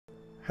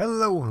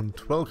Hello and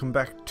welcome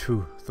back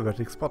to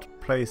TheHereticSpot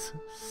plays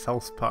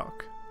South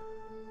Park,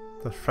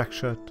 the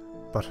fractured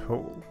but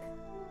whole.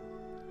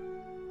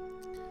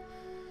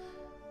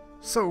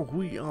 So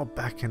we are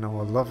back in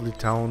our lovely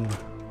town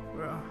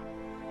where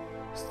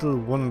still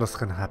wonders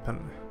can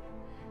happen.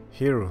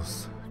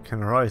 Heroes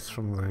can rise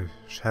from the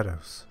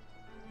shadows.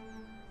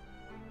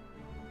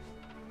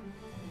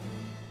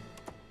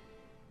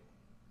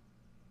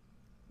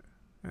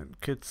 And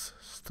kids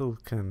still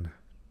can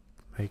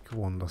make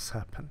wonders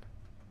happen.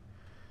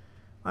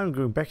 I'm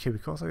going back here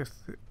because I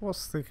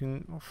was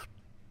thinking of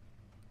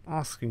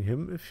asking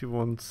him if he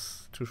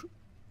wants to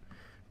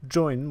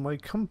join my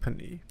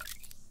company.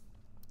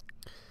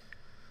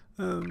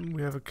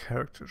 We have a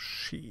character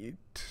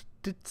sheet.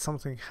 Did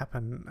something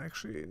happen?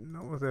 Actually,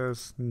 no,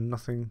 there's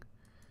nothing.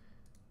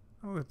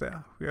 Oh,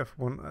 there. We have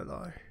one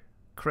ally.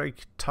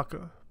 Craig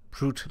Tucker,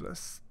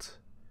 brutalist.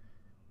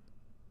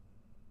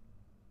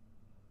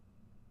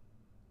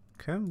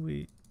 Can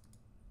we?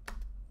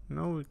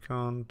 No, we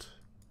can't.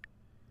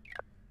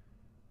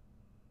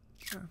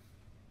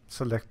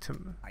 Select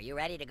him. Are you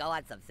ready to go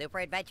on some super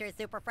adventures,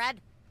 Super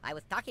Friend? I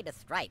was talking to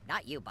Stripe,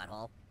 not you,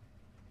 butthole.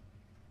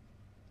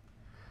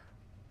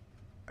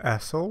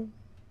 Asshole?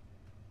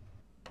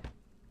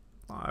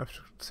 I have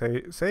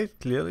to say it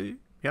clearly.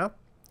 Yep,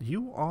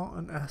 you are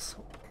an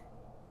asshole.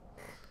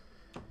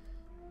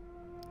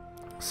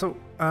 So,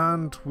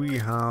 and we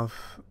have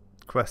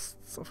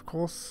quests, of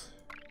course.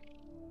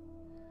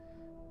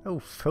 Oh,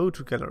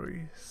 photo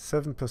gallery,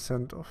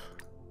 7% off.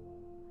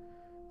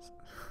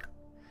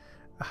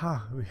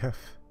 Aha, we have,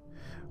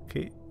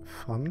 okay,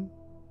 fun,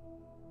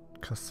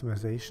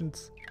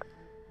 customizations.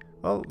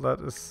 Well,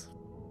 that is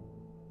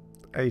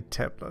a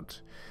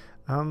tablet.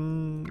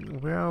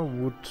 Where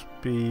would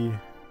be...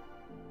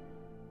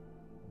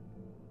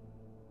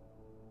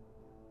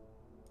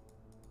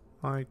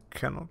 I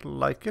cannot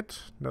like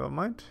it, never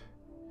mind.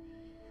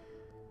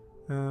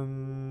 I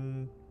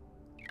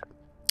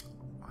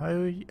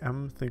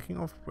am thinking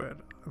of where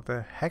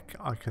the heck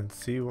I can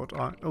see what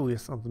I... Oh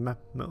yes, on the map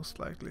most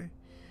likely.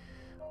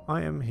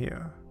 I am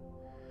here.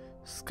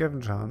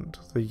 Scavenger hunt,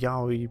 the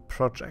Yaoi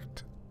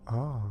project.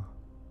 Ah,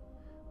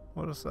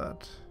 what is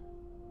that?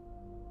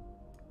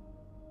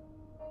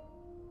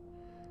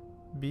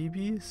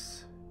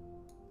 BBs?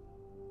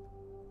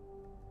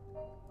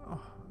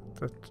 Oh,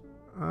 that.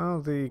 Oh,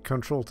 the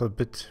controls are a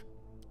bit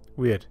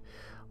weird.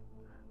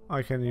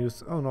 I can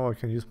use. Oh no, I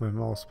can use my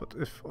mouse, but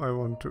if I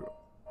want to.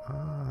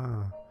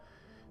 Ah,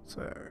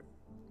 so.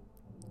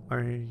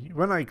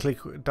 When I click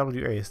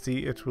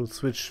WASD, it will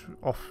switch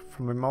off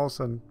from my mouse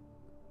and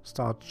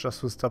start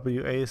just with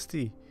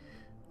WASD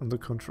on the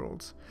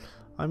controls.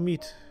 I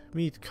meet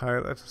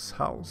Kyle at his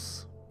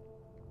house.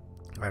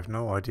 I have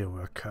no idea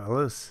where Kyle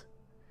is.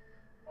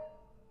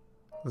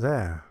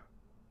 There.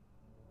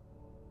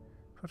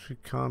 But we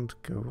can't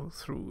go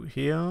through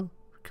here.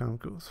 We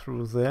can't go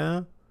through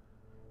there.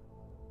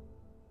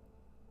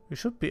 We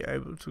should be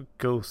able to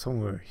go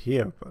somewhere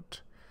here,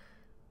 but...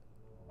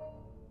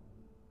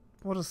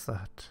 What is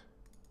that?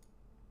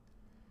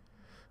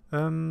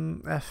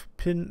 F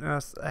pin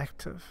as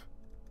active.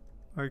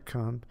 I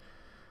can't.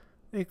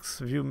 X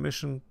view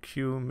mission,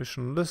 Q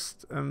mission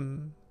list,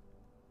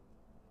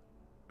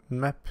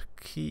 map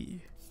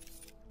key.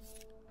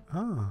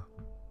 Ah.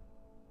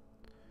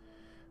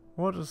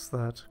 What is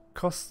that?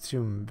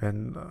 Costume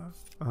vendor.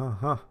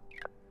 Aha.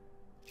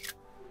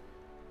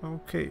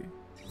 Okay.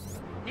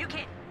 New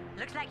kid,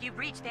 looks like you've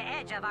reached the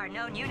edge of our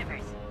known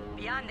universe.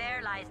 Beyond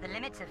there lies the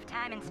limits of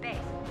time and space.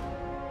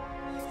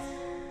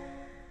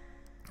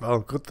 Well,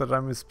 good that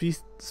I'm a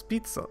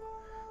speedster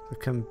that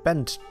can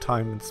bend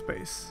time and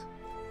space.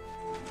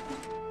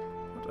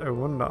 But I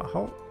wonder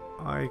how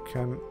I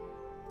can...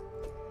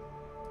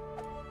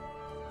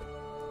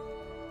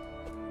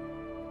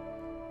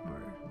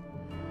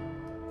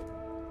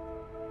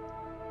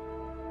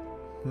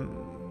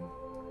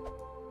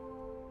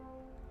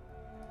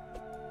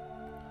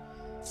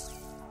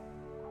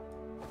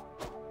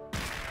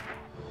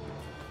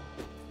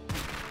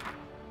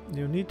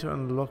 You need to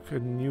unlock a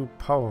new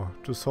power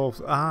to solve...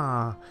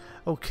 Ah,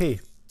 okay.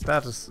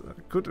 That is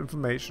good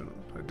information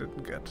I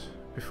didn't get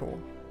before.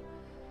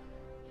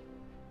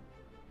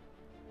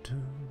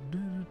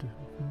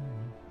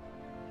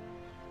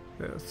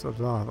 There's the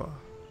lava.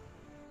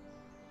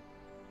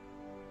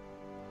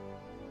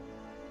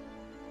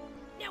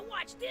 Now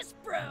watch this,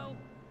 bro!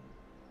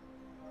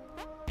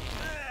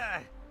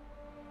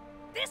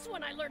 This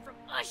one I learned from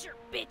Usher,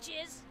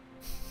 bitches!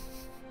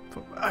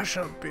 From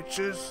Usher,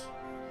 bitches!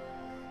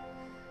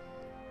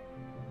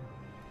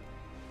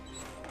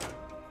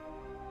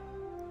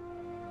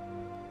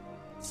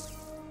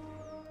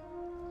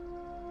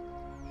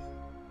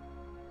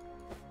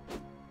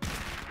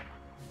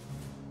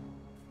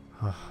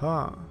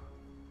 Aha.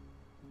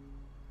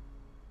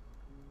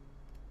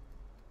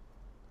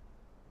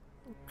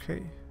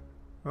 Okay.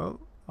 Well,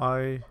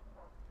 I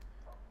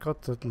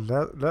got that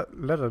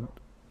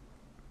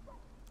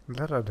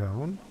letter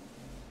down.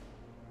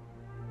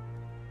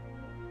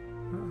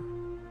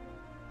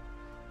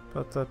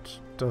 But that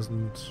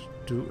doesn't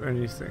do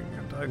anything,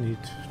 and I need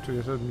to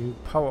get a new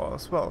power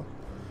as well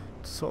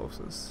to solve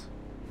this.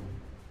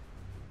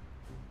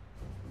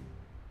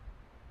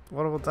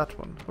 What about that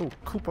one? Oh,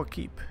 Cooper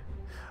Keep.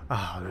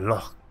 Ah,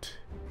 locked.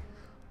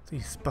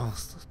 These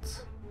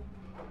bastards.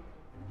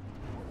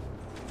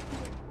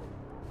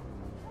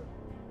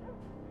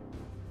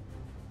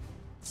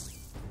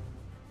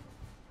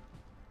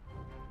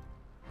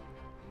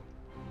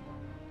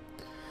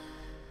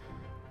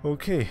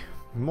 Okay,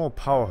 more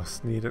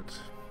powers needed.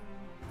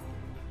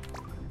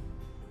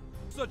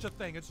 Such a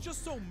thing, it's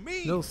just so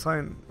mean. No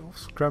sign of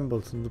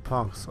scrambles in the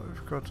park, so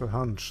I've got a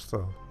hunch,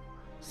 though.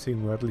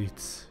 Seeing where it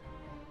leads.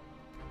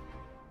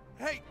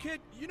 Hey, kid,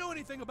 you know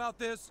anything about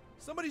this?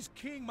 Somebody's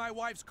keying my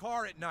wife's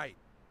car at night.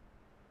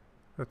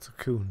 That's a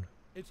coon.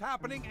 It's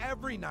happening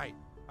every night.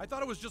 I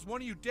thought it was just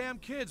one of you damn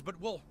kids, but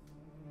well...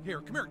 Here,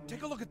 come here,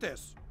 take a look at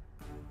this.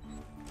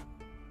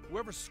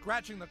 Whoever's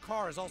scratching the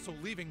car is also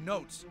leaving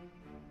notes.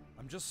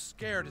 I'm just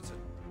scared it's a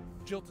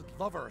jilted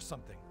lover or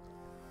something.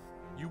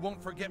 You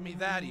won't forget me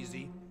that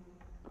easy.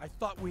 I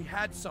thought we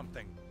had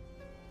something.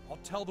 I'll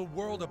tell the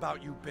world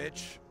about you,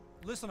 bitch.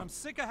 Listen, I'm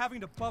sick of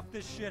having to buff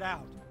this shit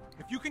out.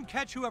 If you can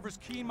catch whoever's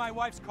keying my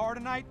wife's car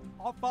tonight,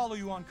 I'll follow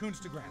you on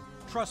Coonstagram.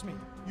 Trust me,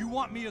 you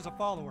want me as a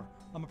follower.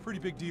 I'm a pretty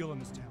big deal in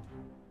this town.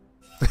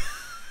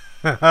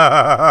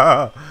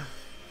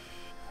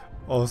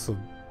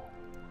 Awesome.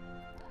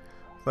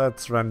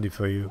 That's Randy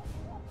for you.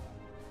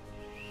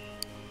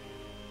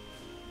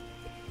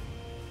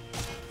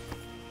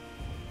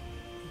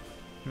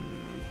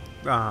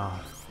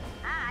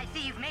 I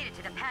see you've made it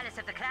to the Palace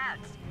of the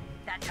Clouds.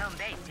 That's home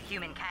base to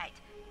Human Kite.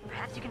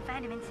 Perhaps you can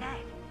find him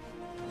inside.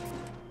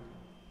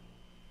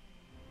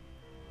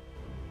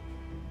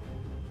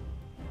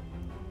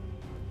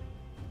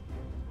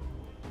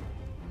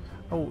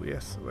 Oh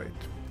yes, wait.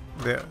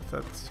 There,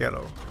 that's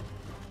yellow.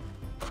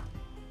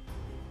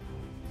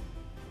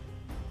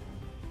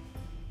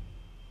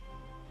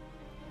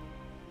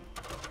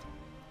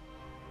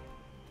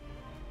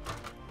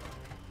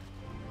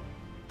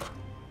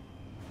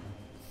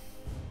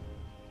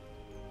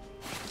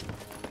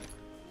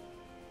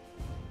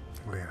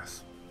 Oh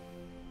yes.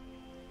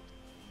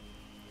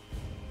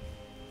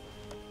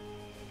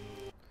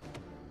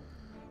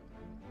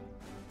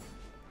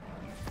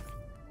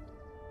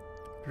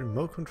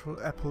 Remote control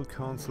Apple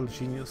Council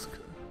Genius.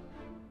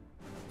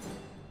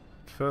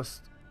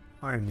 First,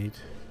 I need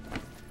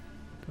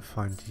to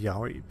find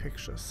yaoi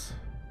pictures.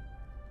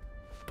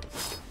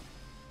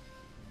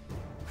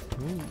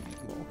 Ooh,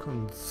 more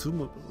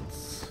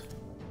consumables.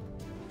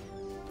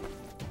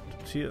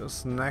 Tortilla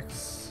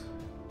snacks.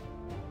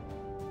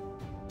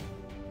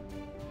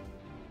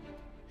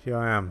 Here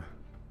I am.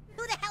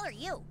 Who the hell are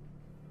you?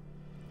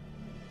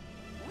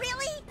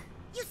 Really?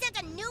 You sent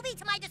a newbie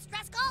to my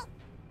distress call?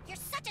 You're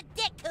such a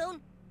dick, Coon.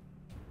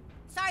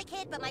 Sorry,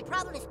 kid, but my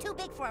problem is too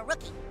big for a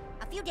rookie.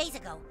 A few days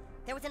ago,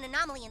 there was an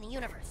anomaly in the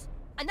universe.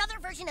 Another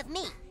version of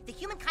me, the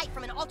human kite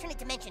from an alternate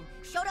dimension,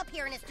 showed up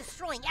here and is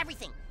destroying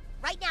everything.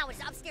 Right now, it's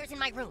upstairs in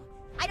my room.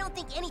 I don't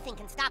think anything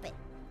can stop it.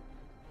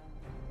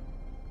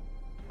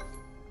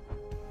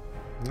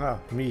 Ah,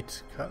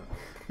 meet Carl.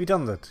 We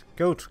done that.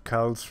 Go to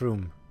Carl's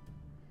room.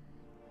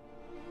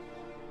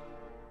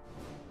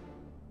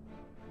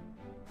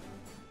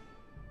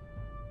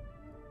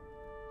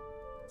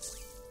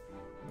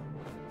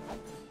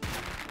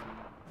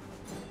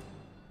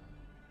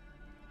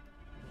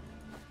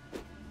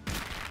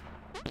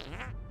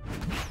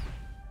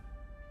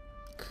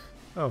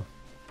 Oh.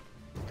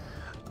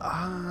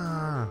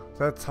 Ah,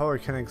 that's how I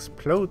can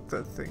explode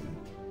that thing.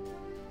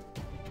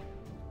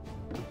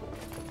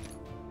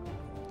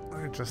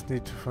 I just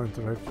need to find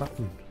the right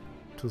button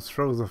to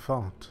throw the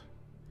fart.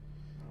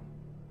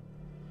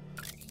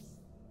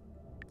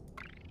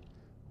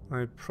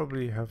 I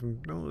probably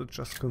haven't. No, it's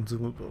just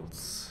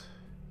consumables.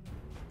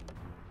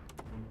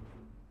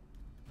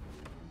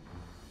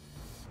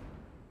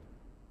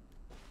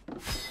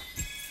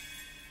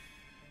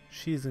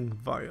 Sheathing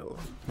vial.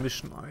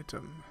 Mission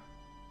item.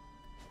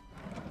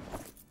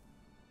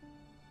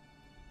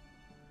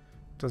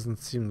 Doesn't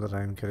seem that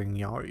I'm getting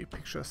yaoi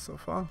pictures so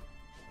far.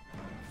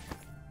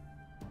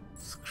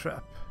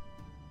 Scrap.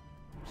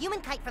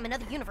 Human kite from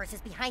another universe is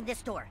behind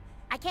this door.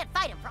 I can't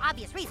fight him for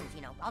obvious reasons,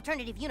 you know,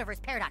 alternative universe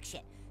paradox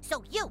shit.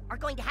 So you are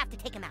going to have to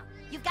take him out.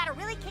 You've got to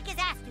really kick his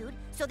ass, dude,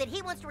 so that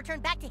he wants to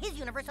return back to his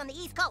universe on the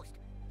East Coast.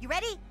 You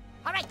ready?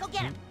 All right, go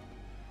get him.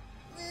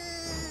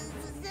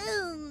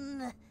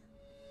 Zoom.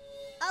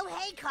 Oh,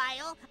 hey,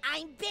 Kyle.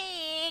 I'm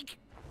big.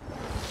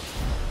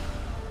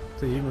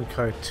 The human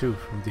kite too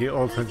from the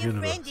alternate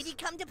universe. Friend, did he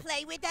come to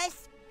play with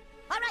us?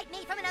 All right,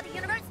 me from another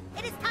universe.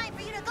 It is time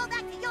for you to go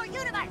back to your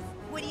universe.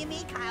 What do you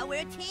mean, Kyle?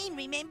 We're a team,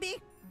 remember?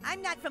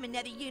 I'm not from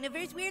another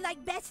universe. We're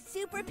like best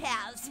super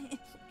pals.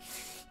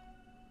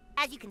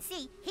 As you can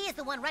see, he is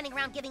the one running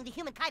around giving the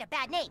human kite a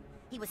bad name.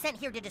 He was sent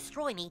here to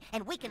destroy me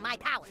and weaken my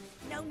powers.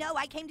 No,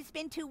 I came to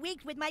spend 2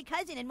 weeks with my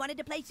cousin and wanted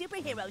to play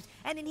superheroes.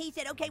 And then he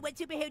said, okay, what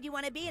superhero do you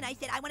want to be? And I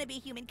said, I want to be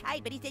Human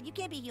Kite. But he said, you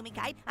can't be Human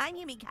Kite. I'm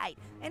Human Kite.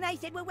 And I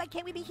said, well, why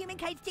can't we be Human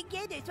Kites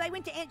together? So I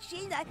went to Aunt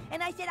Sheila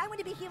and I said, I want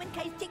to be Human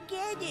Kites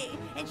together.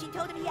 And she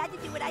told him he had to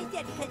do what I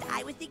said because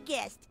I was the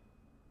guest.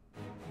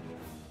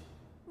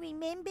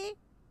 Remember?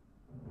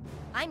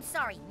 I'm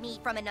sorry, me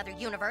from another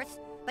universe,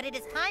 but it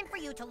is time for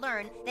you to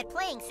learn that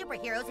playing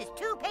superheroes is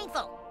too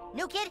painful.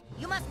 New kid,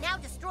 you must now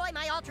destroy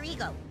my alter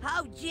ego.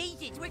 Oh,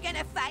 Jesus, we're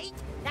gonna fight?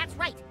 That's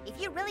right.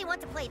 If you really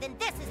want to play, then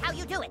this is how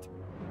you do it.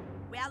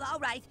 Well, all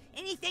right.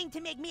 Anything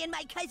to make me and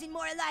my cousin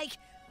more alike.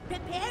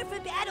 Prepare for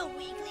battle,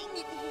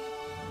 weakling.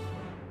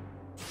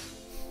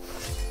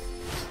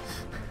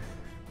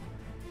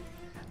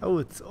 Oh,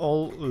 it's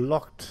all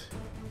locked.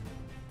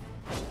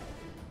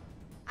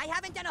 I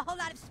haven't done a whole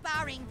lot of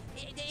sparring.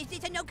 Is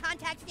this a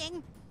no-contact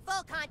thing?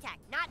 Full contact,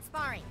 not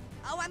sparring.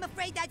 Oh, I'm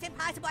afraid that's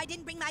impossible. I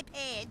didn't bring my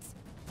pads.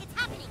 It's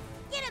happening.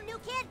 Get him, new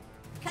kid.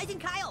 Cousin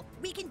Kyle,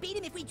 we can beat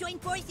him if we join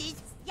forces.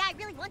 Yeah, I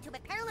really want to,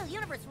 but parallel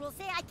universe rules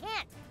say I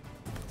can't.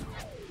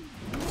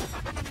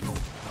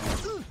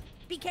 Ooh,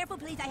 be careful,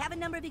 please. I have a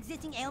number of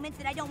existing ailments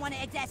that I don't want to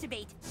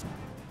exacerbate.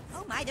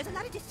 Oh my, there's a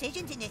lot of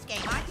decisions in this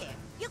game, aren't there?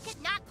 You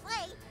could not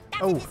play.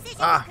 That's Oh, a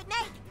decision you could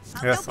make.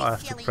 Oh, Yes, don't I be have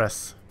to silly.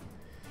 press.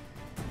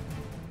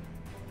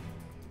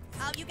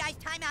 Oh, you guys,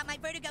 time out. My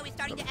vertigo is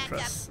starting to act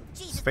Press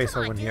Jesus, spacebar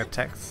come on, when he dude.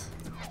 attacks.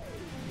 up.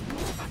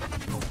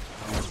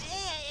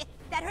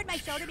 That hurt my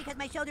shoulder because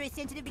my shoulder is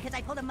sensitive because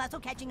I pulled a muscle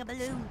catching a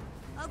balloon.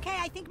 Okay,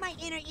 I think my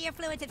inner ear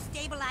fluids have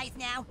stabilized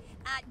now.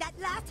 That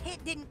last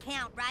hit didn't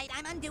count, right?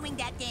 I'm undoing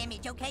that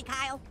damage, okay,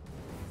 Kyle?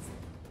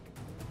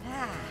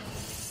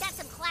 That's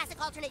some classic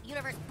alternate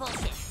universe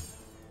bullshit.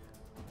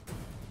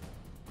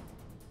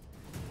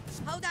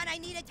 Hold on, I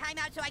need a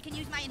timeout so I can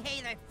use my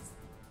inhaler.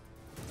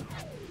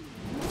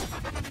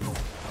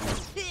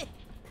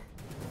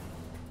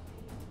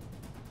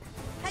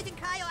 Cousin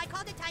Kyle, I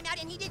called a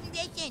timeout and he didn't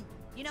listen.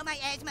 You know my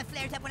asthma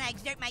flares up when I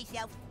exert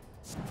myself.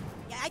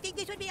 Yeah, I think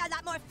this would be a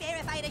lot more fair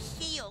if I had a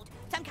shield.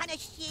 Some kind of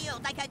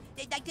shield, like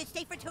the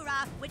Safer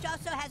Torah, which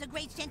also has a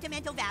great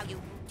sentimental value.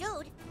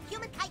 Dude,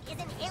 Human Kite is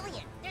an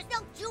alien. There's no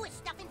Jewish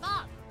stuff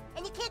involved.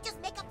 And you can't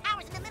just make up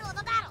powers in the middle of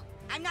a battle.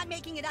 I'm not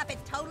making it up,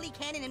 it's totally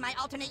canon in my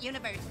alternate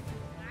universe.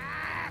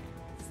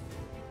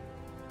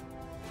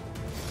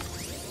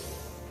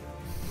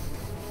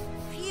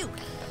 Phew.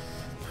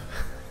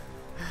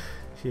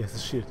 He has a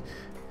shield.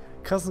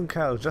 Cousin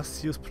Kyle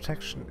just used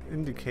protection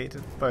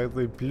indicated by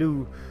the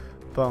blue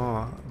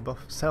bar above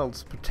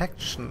cells.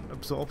 Protection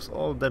absorbs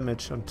all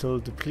damage until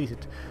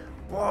depleted.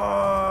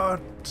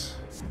 What?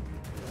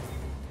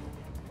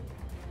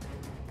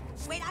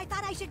 Wait, I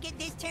thought I should get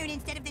this turn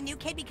instead of the new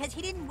kid because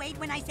he didn't wait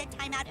when I said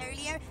timeout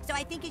earlier, so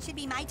I think it should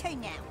be my turn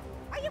now.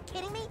 Are you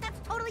kidding me? That's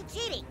totally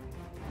cheating.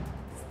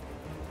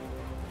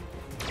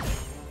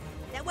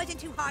 That wasn't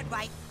too hard,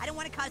 right? I don't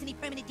want to cause any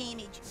permanent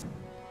damage.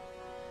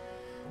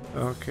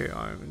 Okay,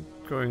 I'm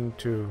going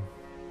to...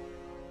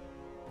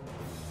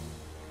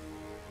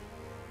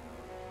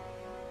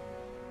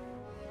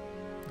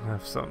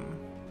 have some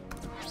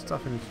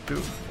stuff I need to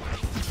do.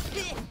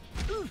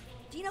 Ooh,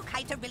 do you know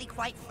kites are really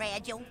quite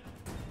fragile?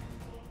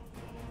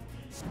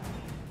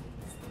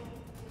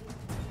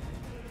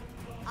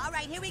 All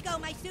right, here we go.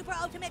 My super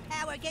ultimate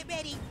power. Get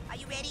ready. Are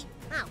you ready?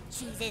 Oh,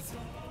 Jesus.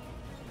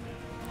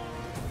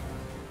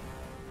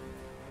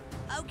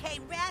 Okay,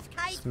 Wrath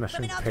Kite from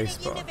Smashing an alternate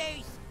pacebar.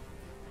 universe.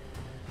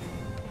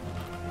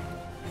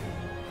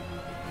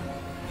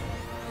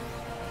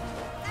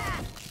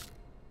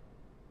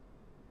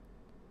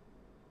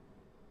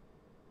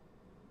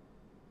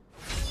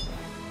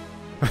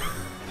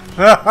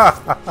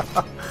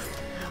 Ah!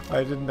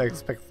 I didn't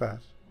expect that.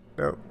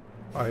 No,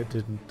 I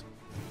didn't.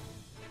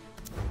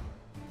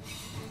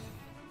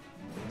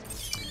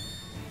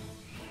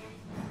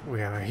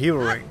 We are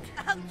hero rank.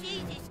 Oh,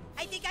 Jesus.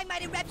 I think I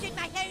might have ruptured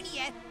my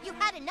hernia. You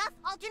had enough,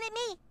 alternate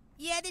me?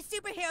 Yeah, the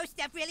superhero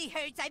stuff really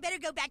hurts. I better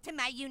go back to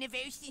my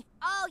universe.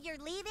 Oh, you're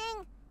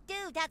leaving?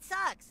 Dude, that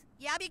sucks.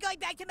 Yeah, I'll be going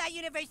back to my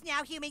universe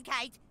now, Human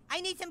Kite. I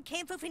need some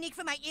camphor for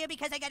my ear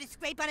because I got a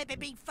scrape on it by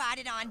being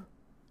farted on.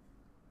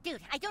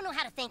 Dude, I don't know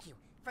how to thank you.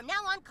 From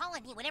now on, call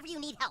on me whenever you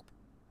need help.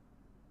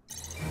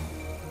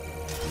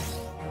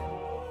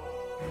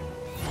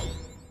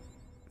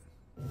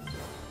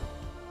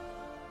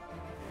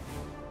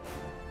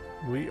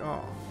 We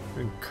are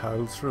in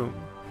Kyle's room.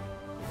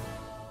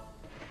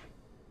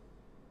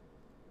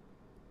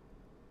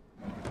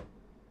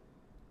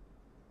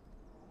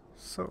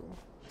 So,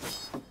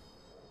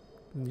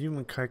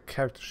 Human Kite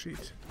character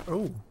sheet.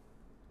 Oh,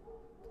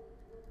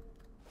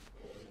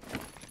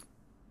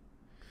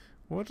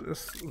 what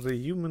is the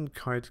Human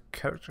Kite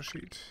character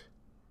sheet?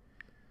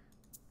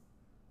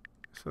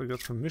 So I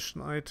got some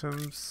mission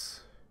items.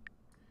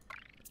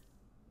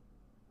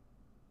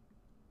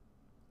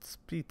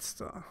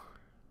 Speedster.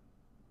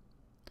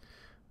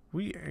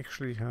 We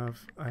actually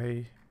have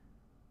a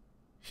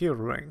hero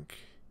rank.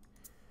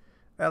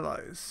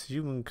 Allies,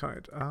 Human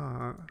Kite.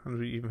 Ah, and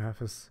we even have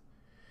his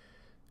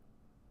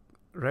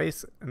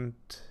race and...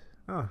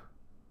 Ah.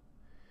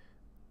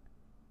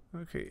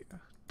 Okay,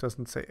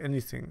 doesn't say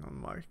anything on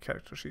my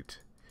character sheet.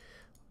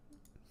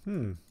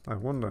 I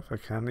wonder if I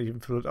can even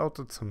fill it out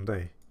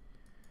someday.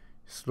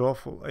 He's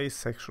lawful,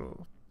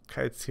 asexual,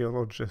 kite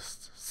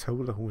theologist,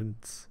 solar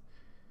winds.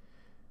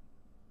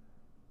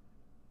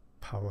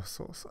 Power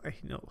source, I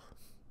know.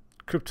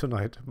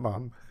 Kryptonite,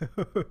 mom.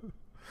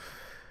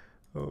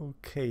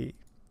 Okay,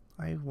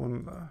 I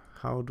wonder,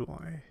 how do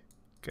I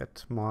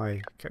get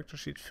my character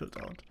sheet filled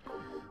out?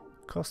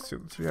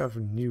 Costumes, we have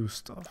new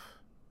stuff.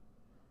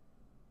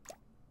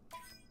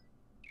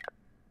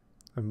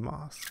 A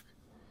mask.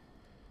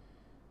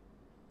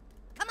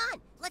 Come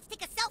on, let's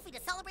take a selfie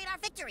to celebrate our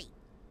victory.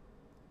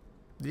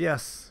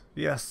 Yes,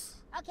 yes.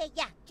 Okay,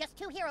 yeah, just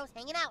two heroes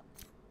hanging out.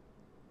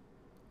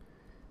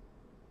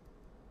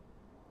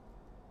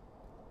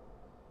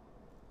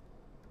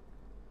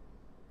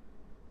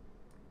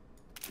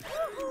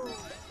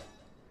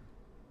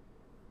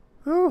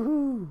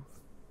 Woohoo!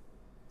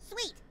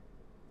 Sweet.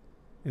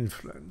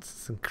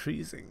 Influence is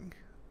increasing.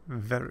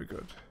 Very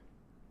good.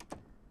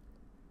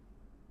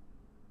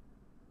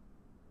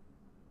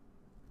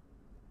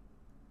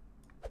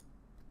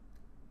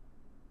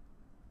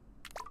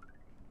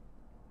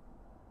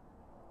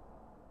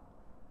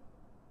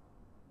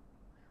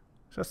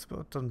 Just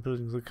about done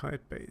building the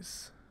kite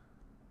base.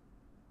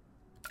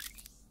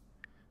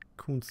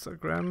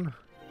 Coonstagram.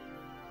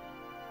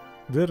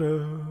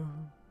 Ta-da!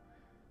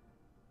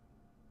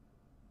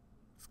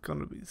 It's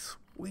gonna be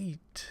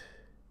sweet.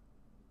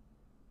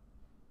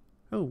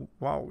 Oh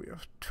wow, we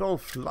have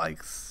 12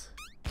 likes.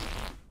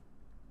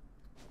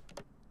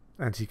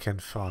 And he can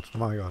fart.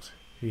 My god,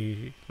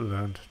 he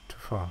learned to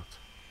fart.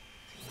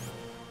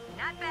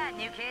 Not bad,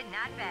 new kid,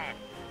 not bad.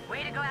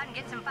 Way to go out and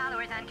get some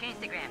followers on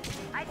Coonstagram.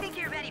 I think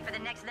you're ready for the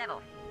next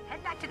level.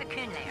 Head back to the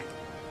Coon lair.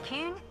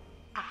 Coon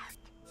out.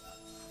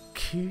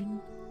 Coon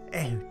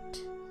out.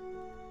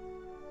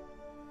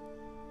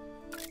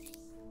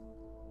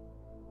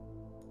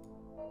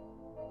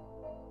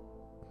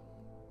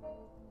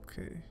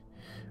 Okay.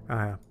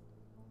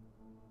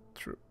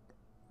 True.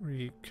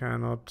 We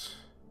cannot...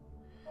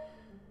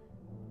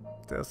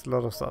 There's a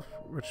lot of stuff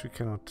which we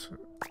cannot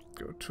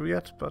go to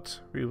yet,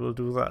 but we will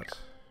do that.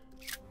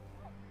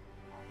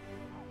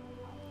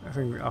 I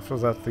think after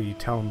that the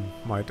town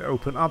might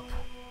open up.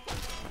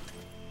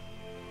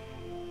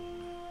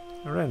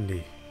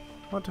 Randy,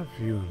 what have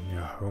you in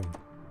your home?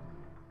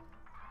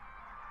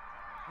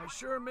 I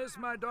sure miss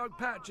my dog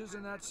Patches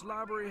and that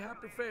slobbery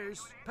happy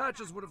face.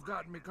 Patches would have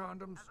gotten me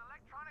condoms.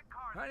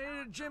 I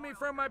needed Jimmy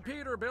from my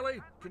Peter,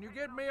 Billy. Can you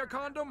get me a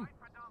condom?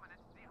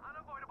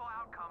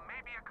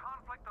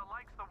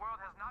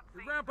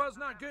 Your grandpa's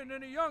not getting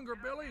any younger,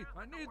 Billy.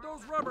 I need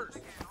those rubbers.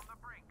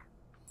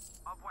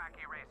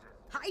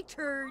 Hi,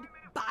 turd.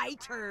 Bye,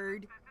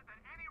 turd.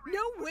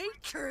 No way,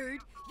 turd.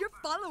 Your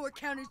follower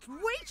count is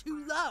way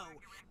too low.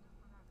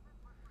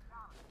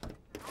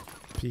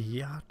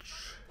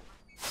 Biatch.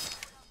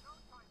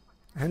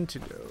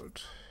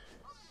 Antidote.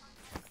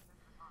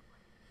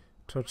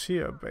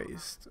 Tortilla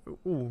based. Oh,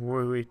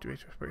 wait.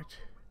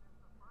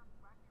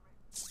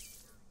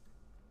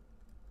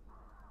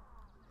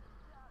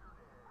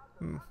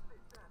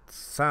 It's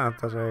sad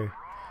that I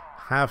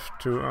have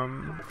to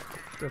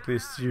at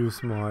least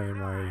use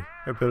my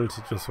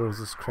ability to throw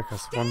these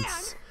crackers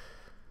once.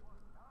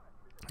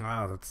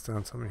 Ah, that's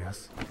done something,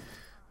 yes.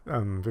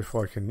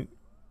 Before I can...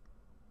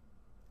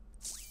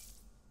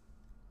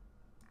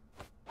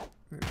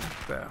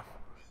 There.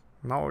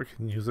 Now I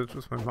can use it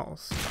with my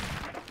mouse.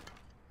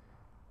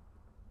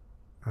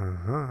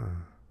 Uh-huh.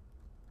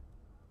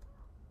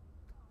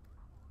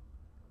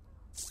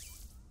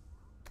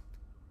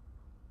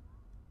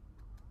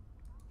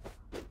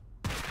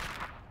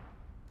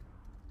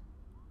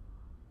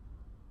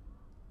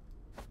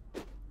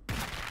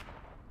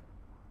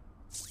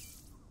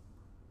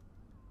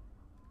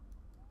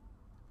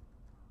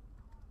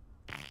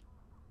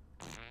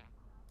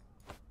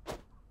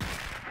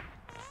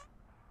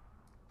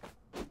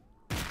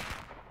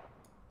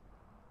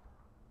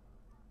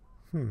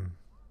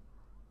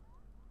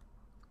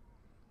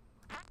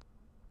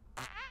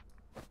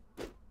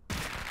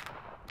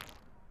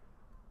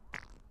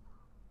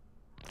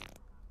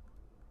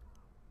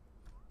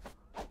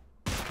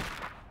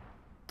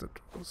 That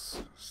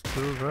was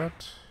still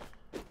that.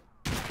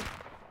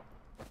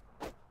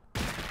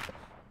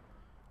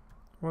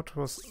 What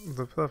was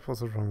that was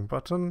the wrong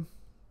button.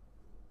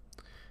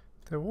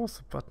 There was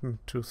a button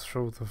to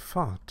throw the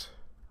fart.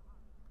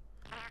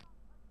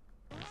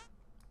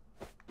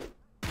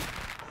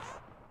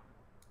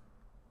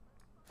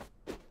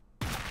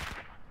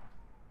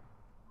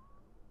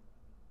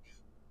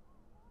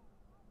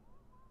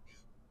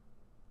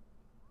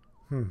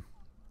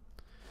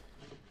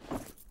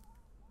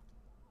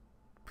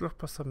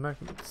 Blockbuster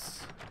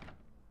magnets.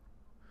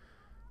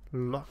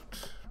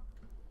 Locked.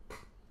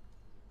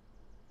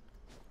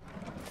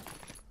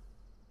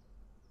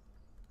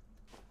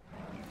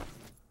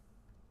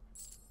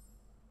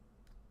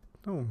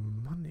 No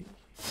money.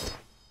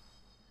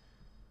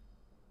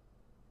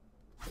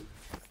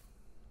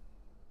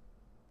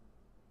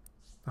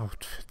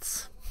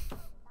 outfits.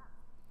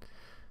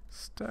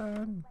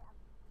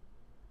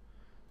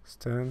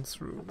 Stan's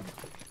room.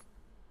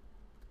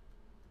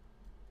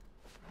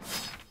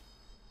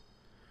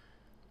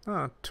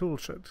 Ah,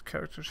 toolshed,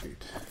 character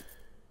sheet.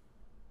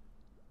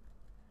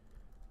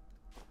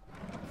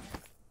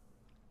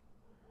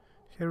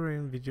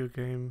 Heroin video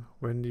game,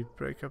 Wendy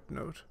breakup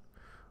note.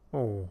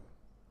 Oh.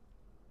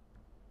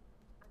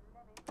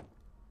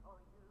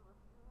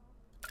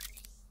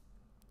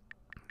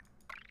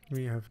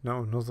 We have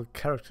now another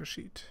character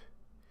sheet.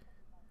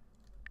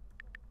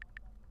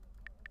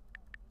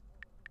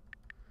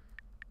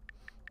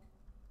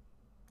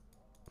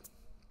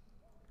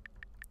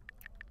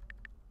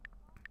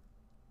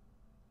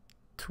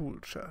 Tool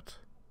chat.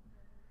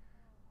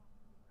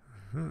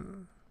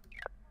 No.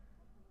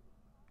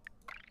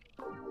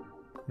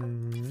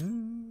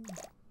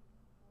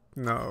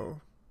 No,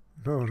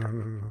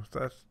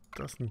 that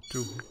doesn't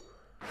do.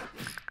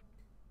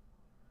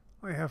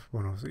 I have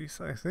one of these,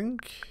 I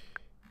think.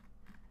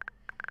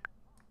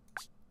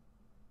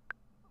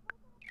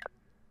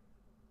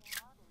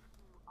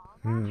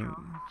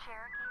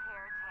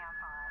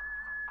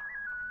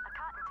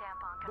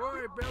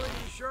 Boy, Billy,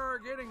 you sure are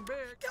getting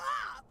big.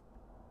 Stop!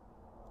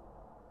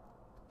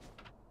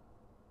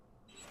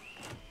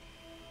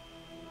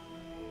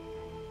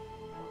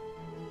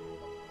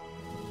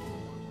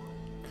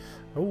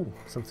 Oh,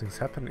 something's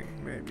happening,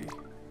 maybe.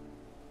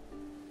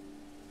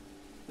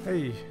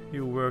 Hey,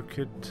 you were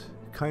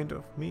kind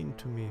of mean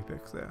to me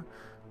back there,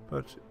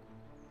 but...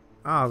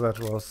 Ah, that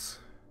was...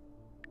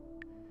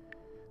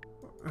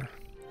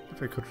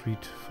 If I could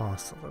read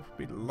faster, that would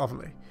be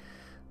lovely.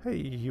 Hey,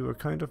 you were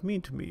kind of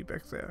mean to me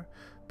back there,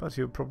 but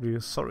you're probably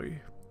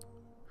sorry.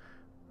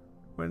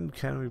 When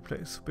can we play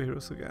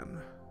superheroes again?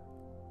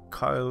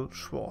 Kyle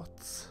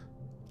Schwartz.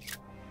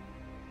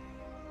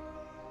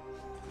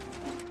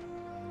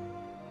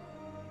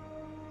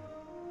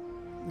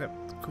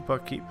 Yep, Cooper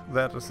Keep.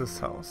 That is his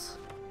house.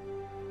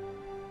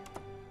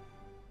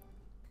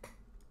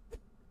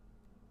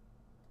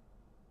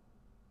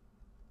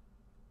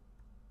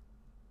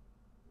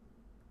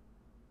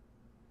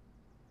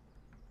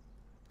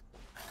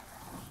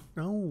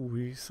 Oh,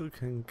 we still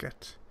can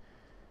get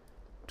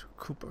to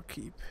Cooper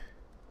Keep.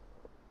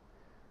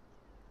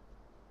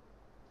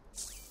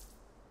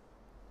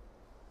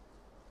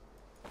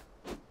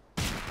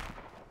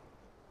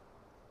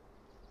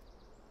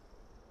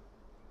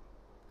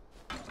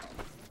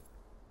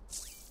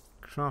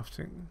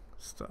 Crafting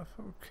stuff,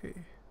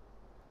 okay.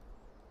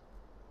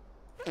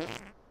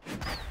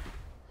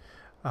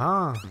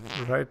 Ah,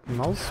 the right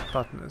mouse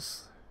button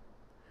is...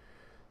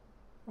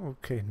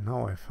 Okay,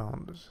 now I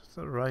found it.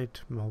 The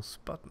right mouse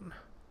button.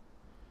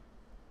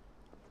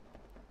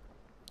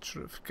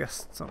 Should have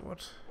guessed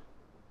somewhat.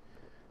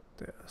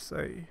 There's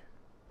a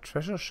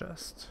treasure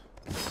chest.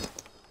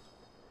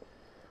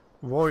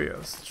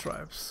 Warrior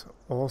stripes,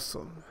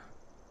 awesome.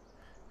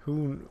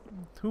 Who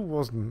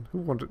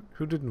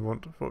didn't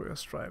want warrior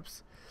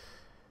stripes?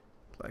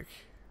 Like,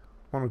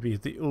 wanna be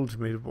the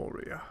ultimate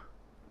warrior.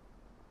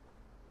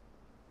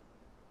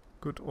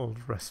 Good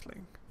old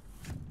wrestling.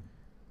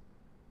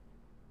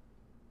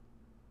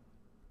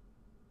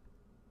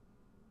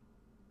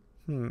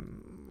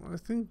 I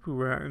think we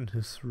were in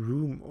his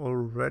room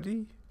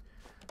already,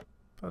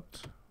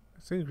 but I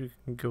think we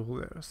can go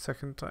there a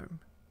second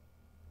time.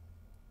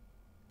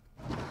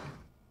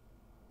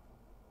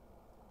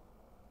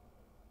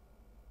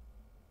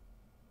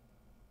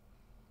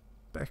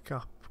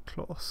 Backup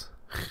clause.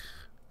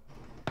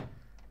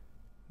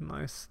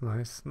 Nice.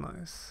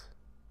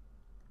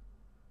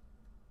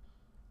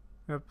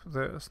 Yep,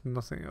 there's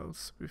nothing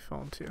else to be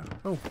found here.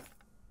 Oh!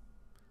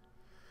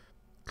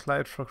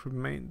 Clyde Frog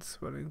remains,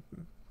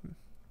 Wellington.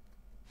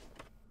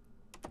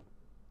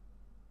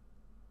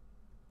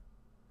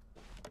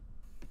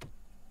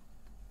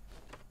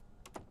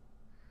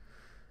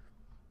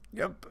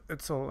 Yep,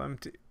 it's all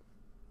empty.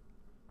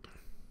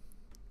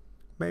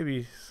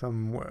 Maybe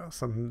somewhere,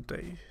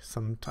 someday,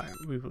 sometime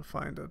we will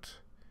find it.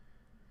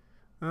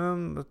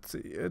 Let's see,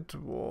 it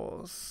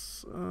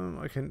was...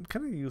 can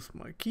I use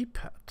my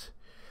keypad?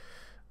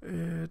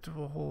 It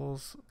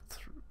was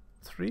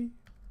 3?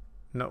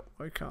 No,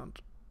 I can't.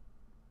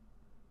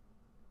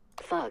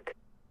 Fuck.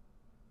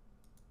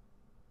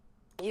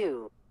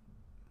 You.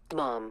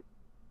 Mom.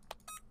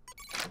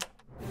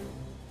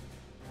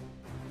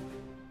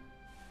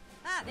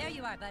 Ah, there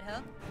you are,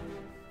 butthole.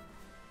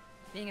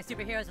 Being a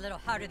superhero is a little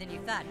harder than you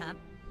thought, huh?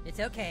 It's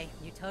okay,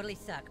 you totally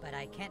suck, but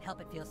I can't help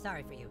but feel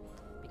sorry for you,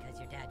 because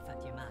your dad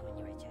fucked your mom when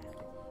you were a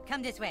child.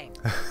 Come this way.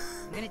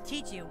 I'm gonna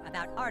teach you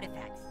about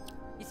artifacts.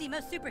 You see,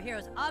 most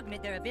superheroes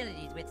augment their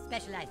abilities with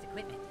specialized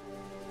equipment.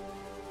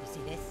 You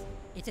see this?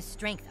 It's a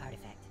strength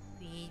artifact.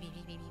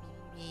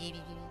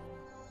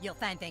 You'll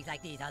find things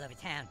like these all over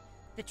town.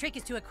 The trick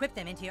is to equip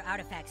them into your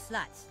artifact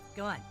slots.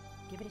 Go on,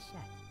 give it a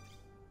shot.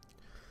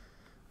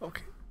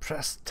 Okay,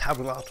 press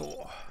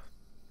tabulator.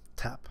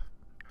 Tab.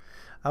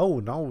 Oh,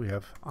 now we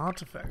have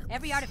artifacts.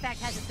 Every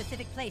artifact has a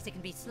specific place it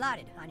can be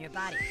slotted on your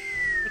body.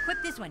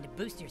 Equip this one to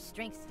boost your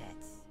strength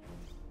stats.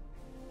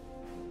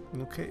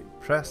 Okay,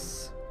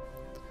 press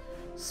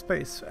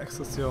space to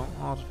access your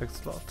artifact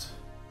slot.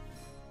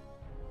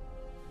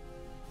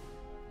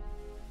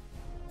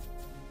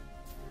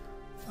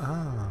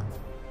 Ah.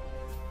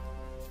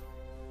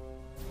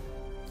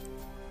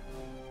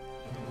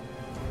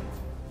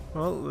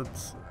 Well,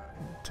 let's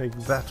take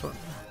that one.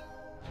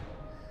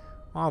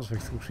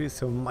 Artifacts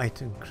increase your might,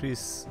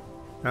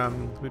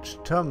 which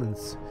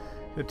determines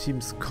your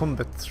team's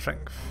combat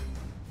strength.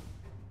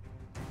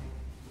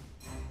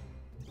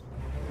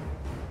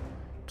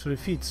 To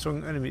defeat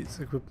strong enemies,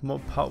 equip more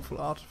powerful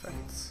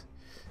artifacts.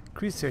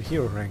 Increase your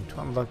hero rank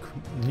to unlock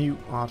new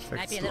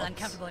artifacts. Might be a little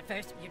uncomfortable at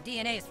first. Your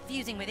DNA is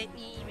fusing with it.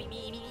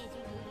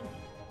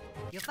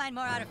 You'll find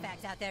more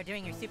artifacts out there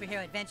during your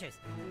superhero adventures.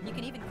 And you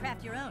can even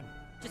craft your own.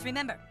 Just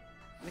remember,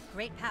 with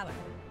great power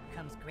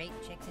comes great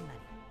chicks and money.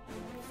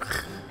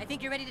 I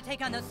think you're ready to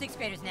take on those 6th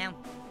graders now.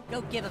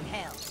 Go give them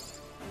hell.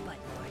 But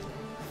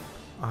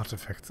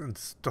artifacts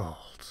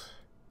installed.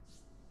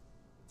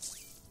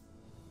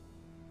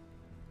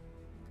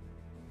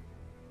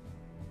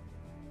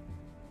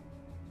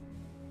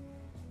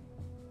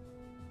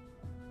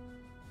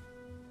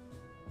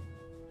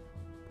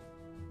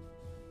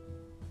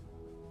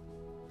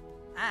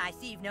 I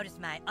see you've noticed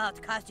my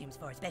alt costumes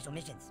for special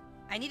missions.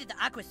 I needed the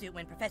aqua suit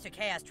when Professor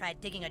Chaos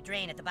tried digging a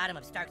drain at the bottom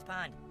of Stark's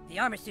Pond. The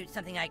armor suit's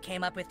something I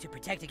came up with to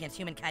protect against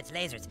Humankite's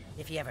lasers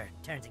if he ever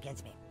turns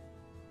against me.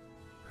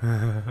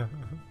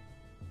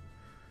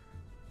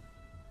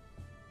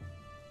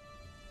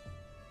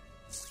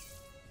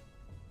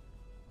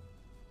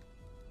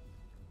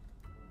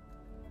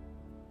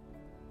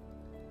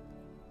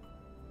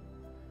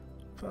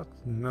 But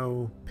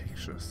no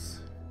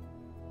pictures.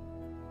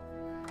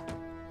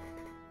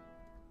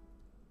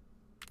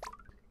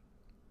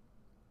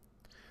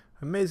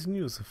 Amazing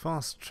news, the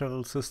fast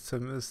travel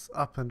system is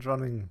up and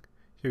running,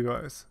 you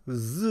guys.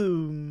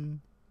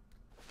 Zoom!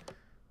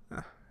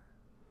 Ah.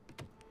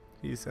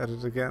 He's at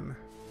it again.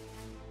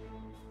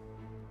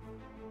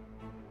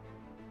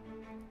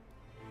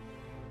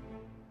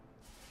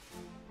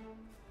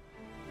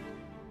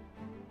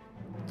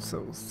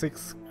 So,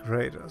 6th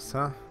graders,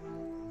 huh?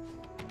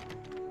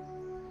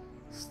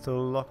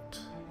 Still locked.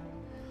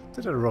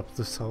 Did I rob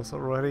this house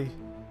already?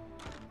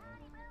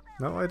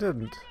 No, I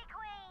didn't.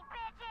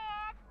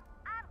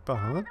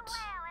 But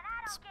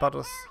it's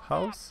Butter's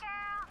house.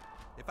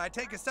 If I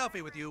take a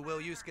selfie with you,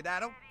 will you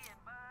skedaddle?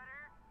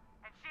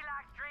 And she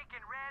likes drinking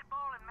Red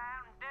Bull and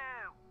Mountain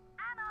Dew.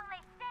 I'm only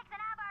 6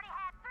 and I've already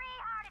had 3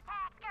 heart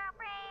attacks,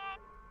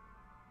 girlfriend.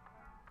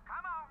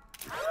 Come on.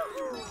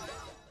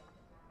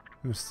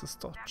 Mr.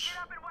 Stotch.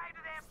 Now get up and wave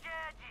to them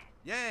judges.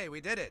 Yay, we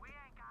did it. We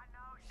ain't got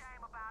no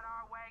shame about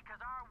our weight,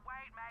 cause our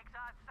weight makes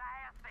us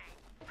sassy.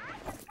 I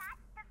just got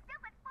the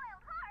stupid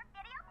spoiled whore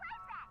video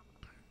playset.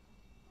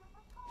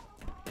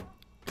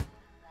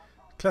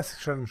 Classic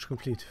challenge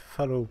complete.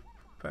 Follow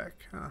back.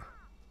 Ah.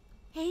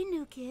 Hey,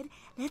 new kid.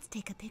 Let's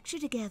take a picture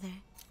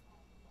together.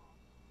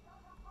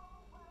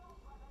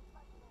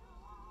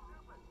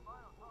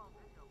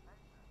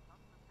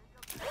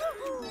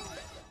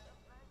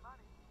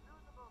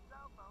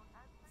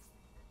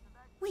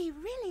 We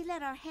really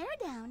let our hair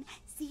down.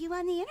 See you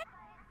on the internet.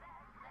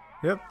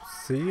 Yep,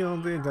 see you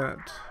on the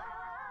internet.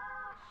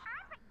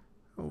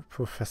 Oh,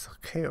 Professor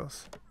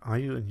Chaos, are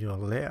you in your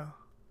lair?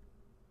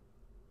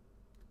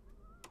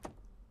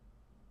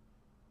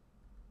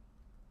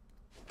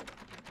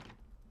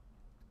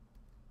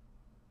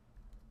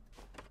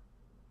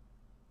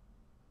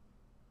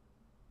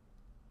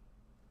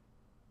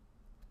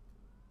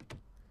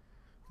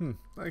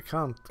 I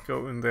can't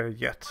go in there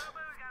yet.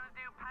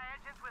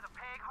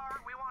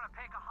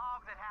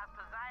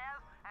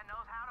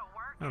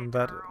 And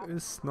that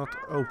is not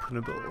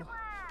openable.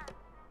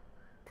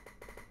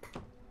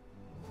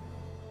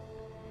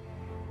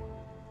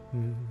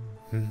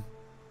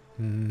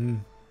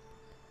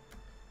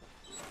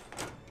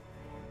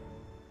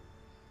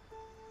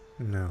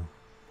 No,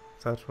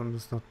 that one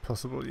is not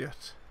possible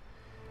yet.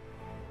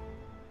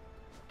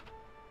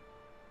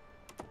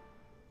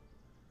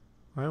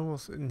 I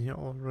was in here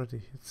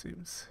already, it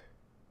seems.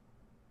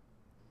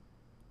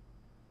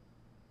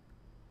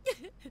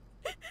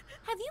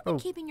 Have you been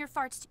keeping your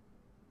farts?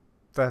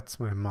 That's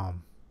my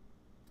mom.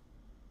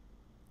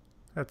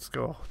 Let's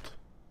go out.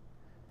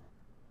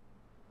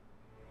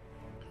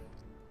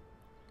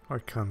 I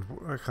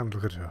can't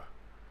look at her.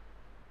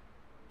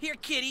 Here,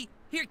 kitty.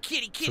 Here,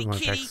 kitty, To kitty, my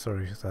kitty.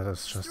 backstory, that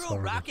is just Throw a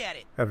horrible. rock at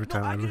it. Every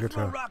time I look at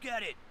her. Rock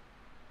at it.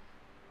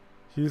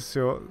 Use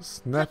your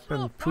snap Just throw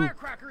a and poop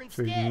firecracker to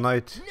instead.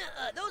 ignite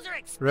Nuh-uh, those are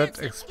red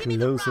expensive. Give me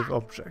the explosive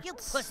rock, objects. You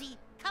pussy.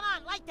 Come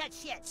on, light that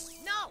shit.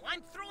 No,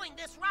 I'm throwing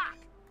this rock.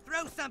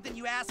 Throw something,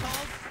 you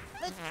assholes.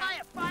 Let's tie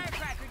a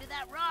firecracker to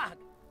that rock.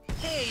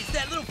 Hey, it's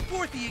that little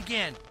Fourthy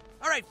again.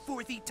 All right,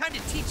 Fourthy, time to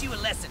teach you a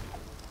lesson.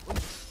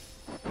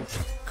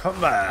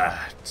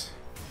 Combat!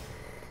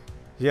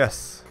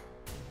 Yes.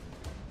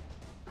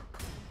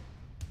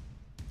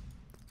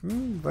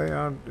 They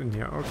aren't in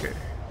here, okay.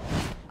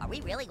 Are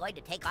we really going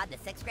to take on the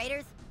 6th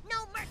graders?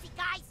 No mercy,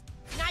 guys.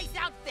 Nice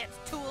outfits,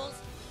 tools.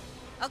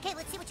 Okay,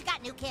 let's see what you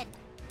got, new kid.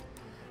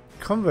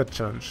 Combat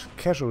challenge.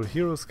 Casual.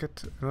 Heroes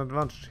get an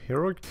advantage.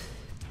 Heroic.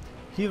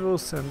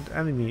 Heroes and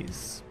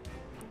enemies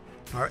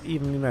are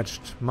evenly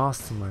matched.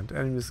 Mastermind.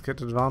 Enemies get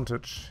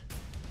advantage.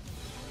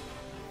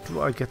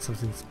 Do I get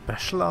something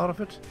special out of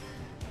it?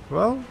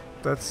 Well,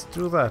 let's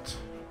do that.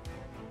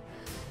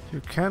 You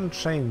can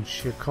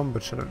change your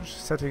combat challenge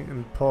setting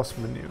in pause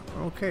menu.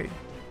 Okay.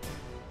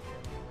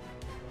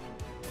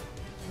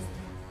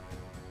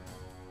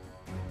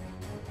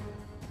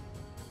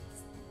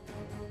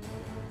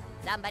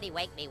 Somebody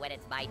wake me when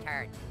it's my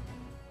turn.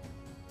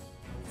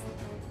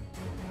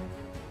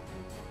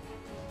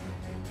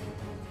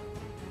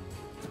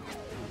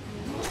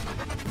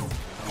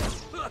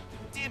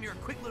 Damn, you're a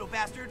quick little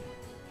bastard.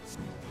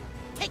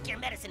 Take your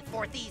medicine,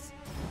 fourthies.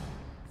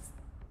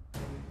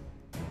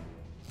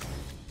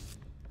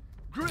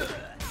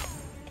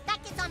 If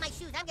that gets on my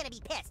shoes, I'm gonna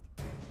be pissed.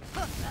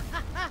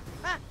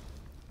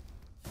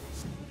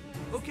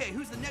 Okay,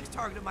 who's the next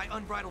target of my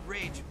unbridled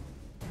rage?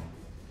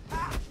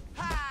 Ha!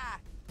 Ha!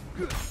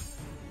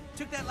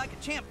 Took that like a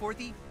champ,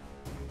 Fourthy.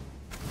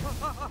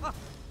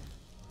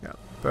 Yeah,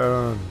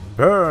 burn,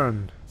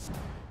 burn.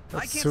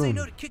 I can't say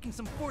no to kicking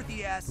some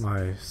Fourthy ass.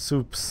 My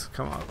soups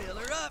come out. Fill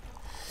her up.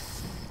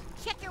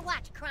 Check your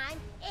watch, Crime.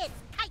 It's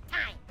kite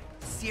time.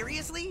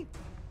 Seriously?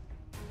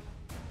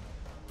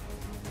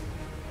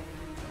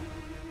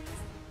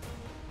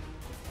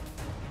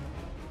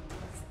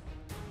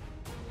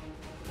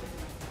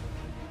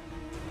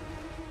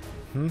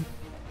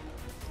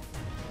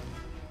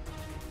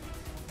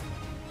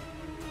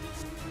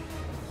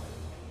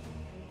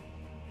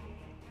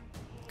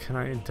 Can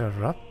I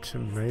interrupt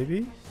him,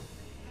 maybe?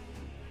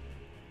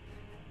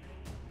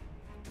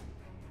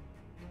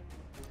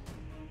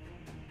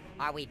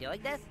 Are we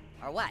doing this,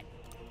 or what?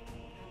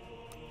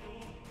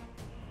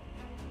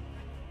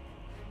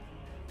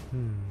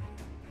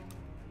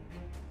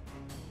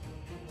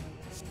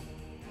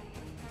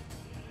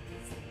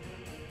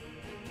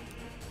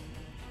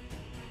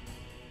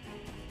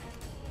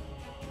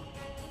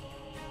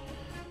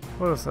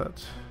 What is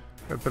that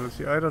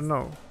ability? I don't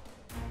know.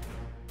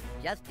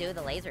 Just do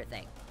the laser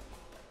thing.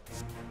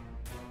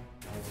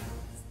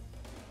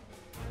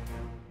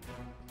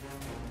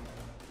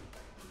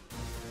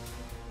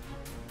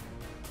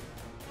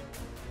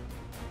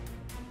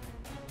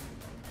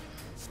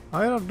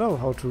 I don't know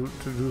how to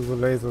do the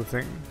laser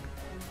thing.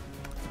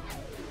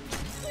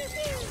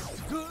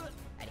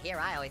 And here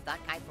I always thought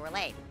kites were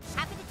lame.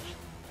 Happy to see.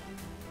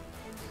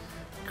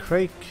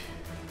 Craig's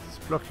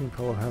blocking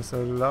power has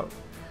allowed.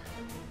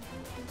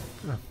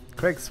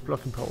 Craig's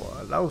blocking power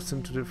allows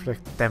him to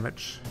deflect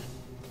damage.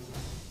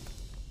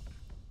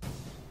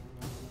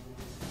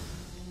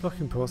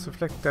 Blocking powers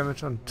deflect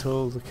damage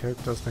until the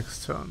character's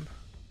next turn.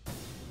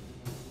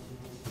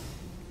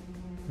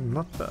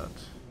 Not bad.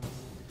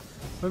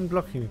 When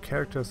blocking,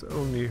 characters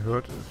only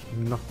hurt if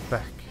knocked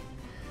back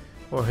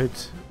or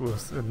hit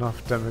with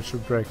enough damage to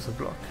break the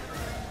block.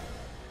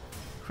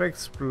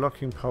 Craig's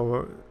blocking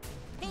power.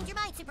 Change your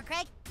mind, Super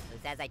Craig. Who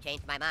says I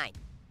changed my mind?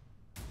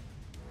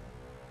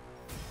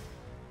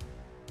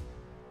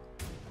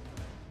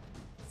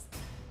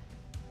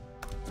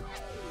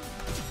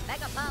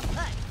 Mega Pump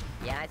Push.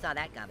 Yeah, I saw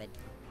that coming.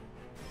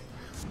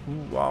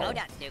 Ooh, wow. Go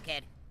nuts, new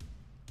kid.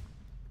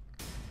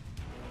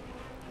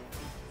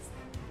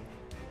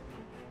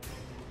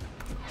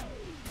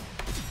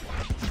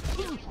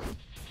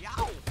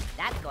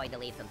 That's going to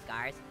leave some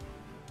scars.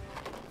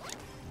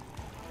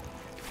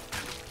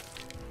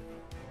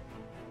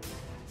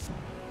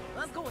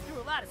 I'm going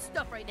through a lot of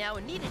stuff right now,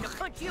 and needing to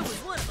punch you is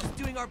one of them.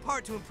 Doing our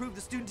part to improve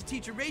the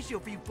student-to-teacher ratio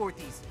for you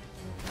Fourthies.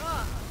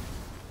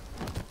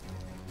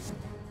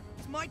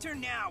 It's my turn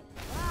now.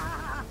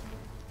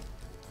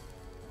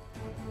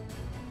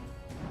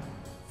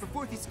 For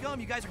Fourthy scum,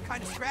 you guys are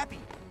kind of scrappy.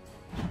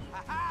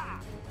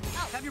 Ha-ha!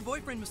 Have your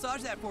boyfriend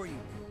massage that for you.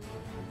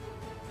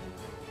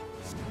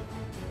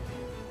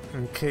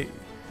 Okay.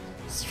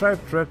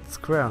 Striped red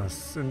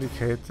squares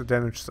indicate the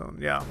damage zone.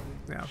 Yeah,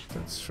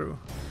 that's true.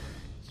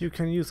 You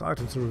can use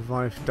items to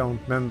revive downed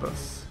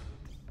members.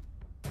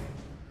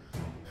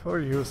 Before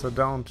you use a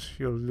downed,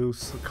 you'll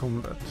lose the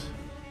combat.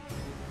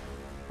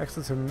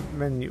 Exit the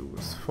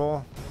menus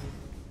for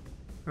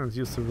and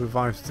use the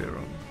revive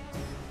serum.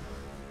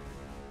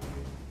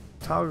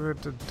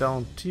 Target a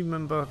downed team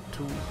member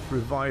to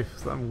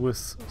revive them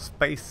with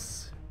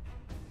space.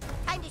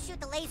 Time to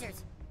shoot the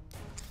lasers.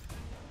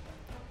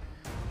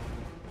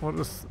 What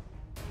is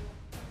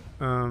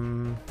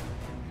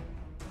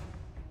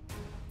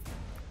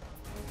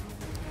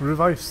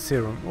revive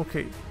serum?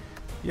 Okay,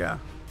 yeah.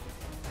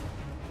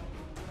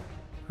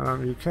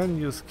 You can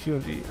use Q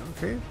and E.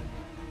 Okay.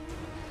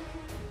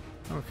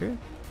 Okay.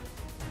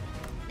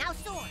 Now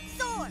soar,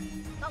 soar!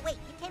 Oh wait,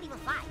 you can't even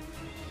fly.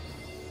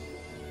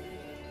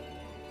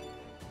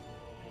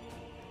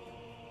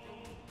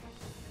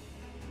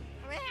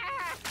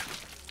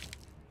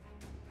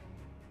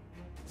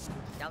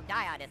 Don't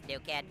die on us, new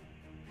kid.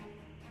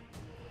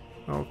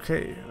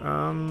 Okay,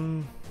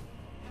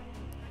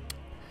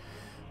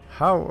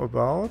 how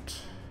about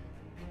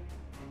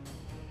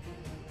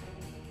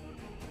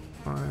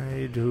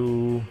I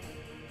do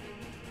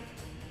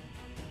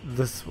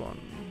this one.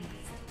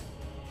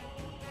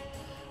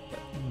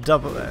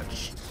 Double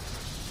edge.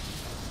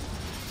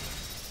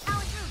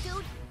 Power through,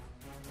 dude.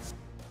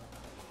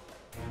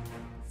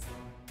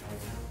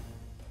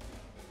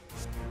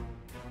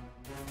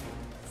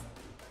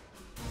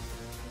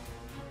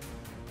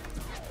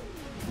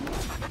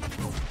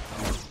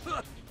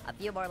 A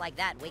few more like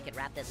that, we could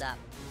wrap this up.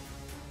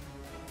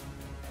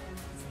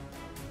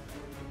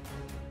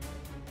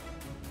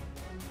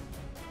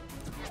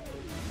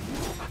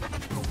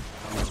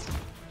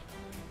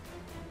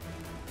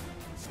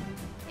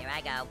 Here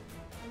I go.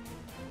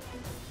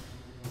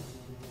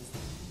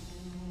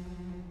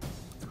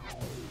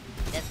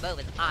 This move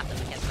is awesome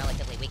against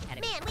relatively weak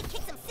enemies. Man, we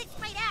kicked some six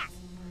straight ass.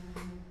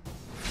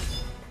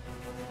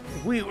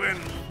 We win!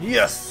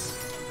 Yes!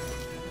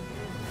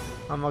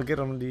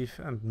 Armageddon leaf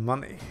and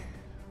money.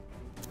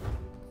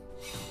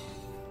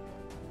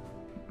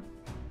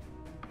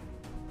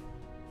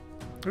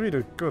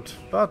 Really good,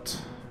 but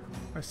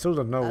I still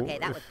don't know. Okay,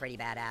 that was pretty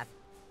badass.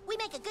 We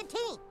make a good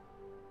team.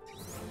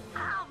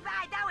 All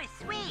right, that was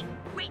sweet.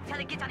 Wait till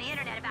it gets on the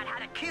internet about how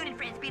the Coon and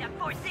Friends beat up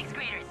 4 6th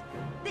graders.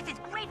 This is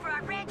great for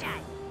our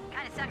franchise.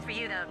 Kind of sucks for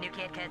you though, new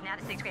kid, because now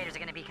the 6th graders are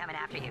going to be coming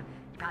after you.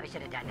 You probably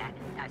should have done that.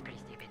 That was pretty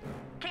stupid.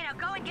 Okay, now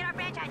go and get our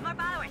franchise more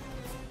followers.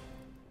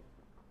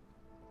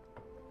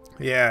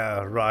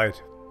 Yeah, right.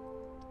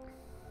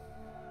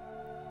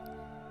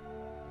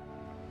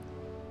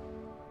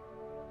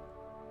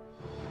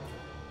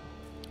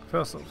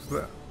 First off,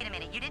 there. Wait a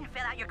minute, you didn't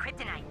fill out your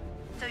kryptonite.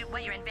 So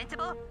what, you're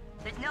invincible?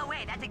 There's no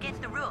way, that's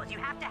against the rules. You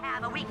have to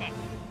have a weakness.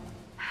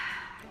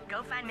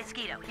 Go find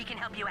Mosquito, he can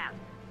help you out.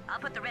 I'll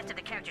put the rest of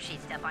the character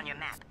sheet stuff on your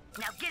map.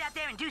 Now get out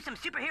there and do some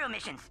superhero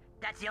missions.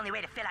 That's the only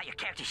way to fill out your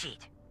character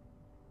sheet.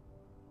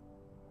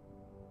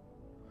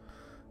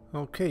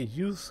 Okay,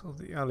 use of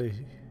the alley.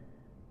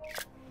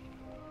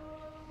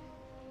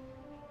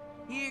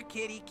 Here,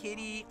 kitty,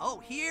 kitty. Oh,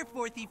 here,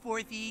 fourthy,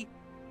 fourthy.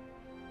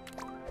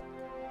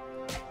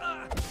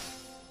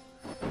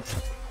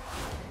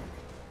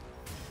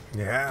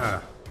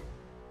 Yeah.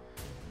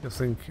 You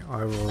think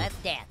I will? Let's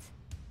dance.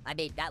 I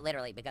mean, not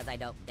literally, because I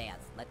don't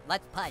dance.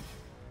 Let's punch.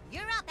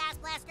 You're up, Ass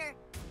Blaster.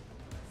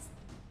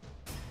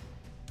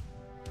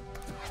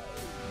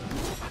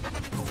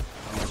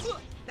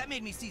 That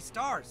made me see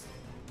stars.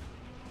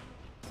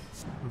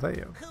 They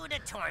are. Coup de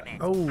torment.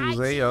 Oh,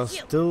 they are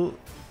still.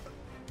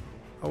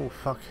 Oh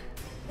fuck.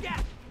 Yeah,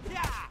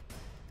 yeah.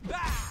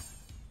 Ah!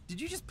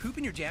 Did you just poop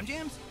in your jam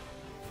jams?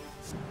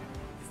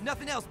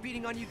 Nothing else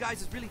beating on you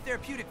guys is really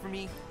therapeutic for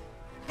me.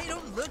 Hey,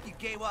 don't look, you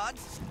gay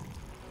wads.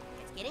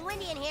 It's getting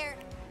windy in here.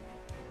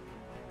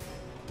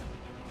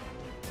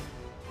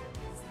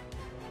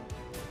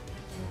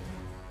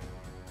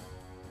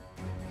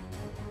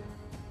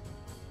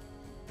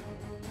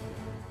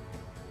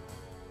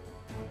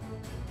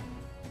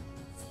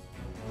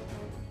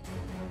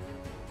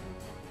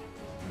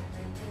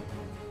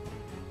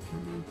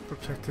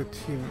 Protect a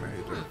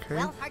teammate, okay.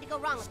 Well, hard to go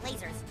wrong with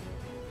lasers.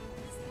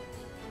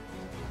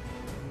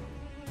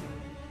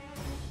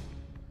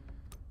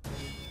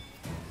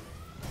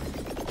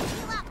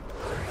 Heal up.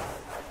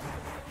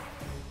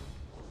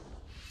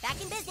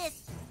 Back in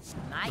business.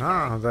 My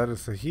Ah, turn. that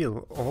is a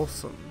heal.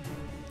 Awesome.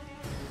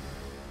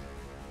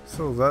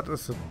 So that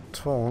is a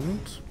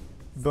taunt,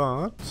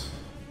 but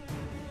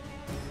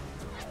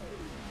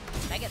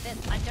Mega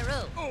Fist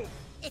Puncharoo. Oh,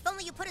 If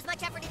only you put as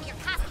much effort into your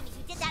costume as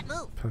you did that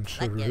move. Look, dude,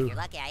 Puncharoo. you're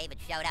lucky I even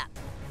showed up.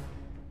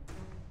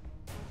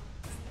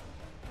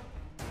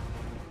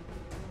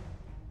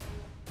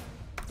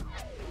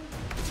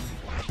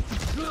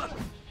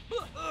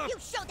 You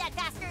showed that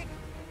bastard.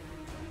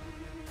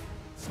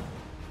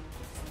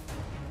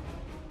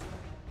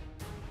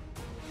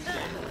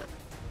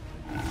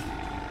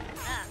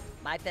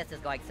 My fist is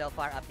going so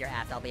far up your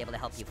ass, I'll be able to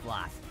help you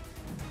floss.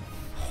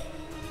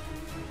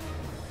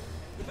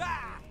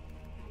 ah!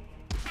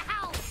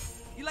 Ow!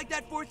 You like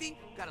that, fourthy?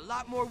 Got a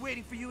lot more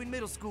waiting for you in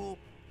middle school.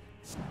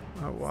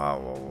 oh,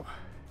 wow.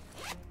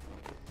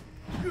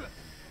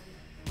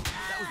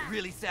 That was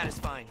really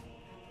satisfying.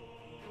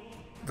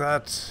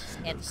 That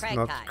It's is Craig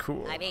not time.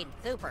 cool. I mean,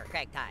 super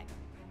Craig time.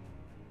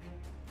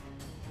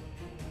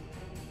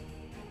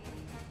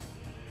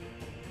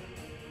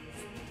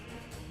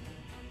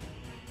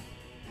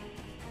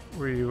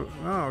 Were you?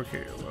 Oh,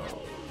 okay.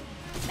 Well,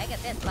 Mega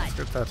Fist Punch.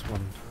 get that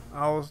one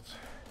out.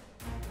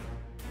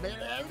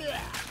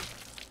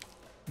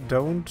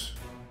 Don't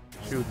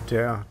you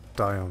dare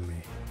die on me.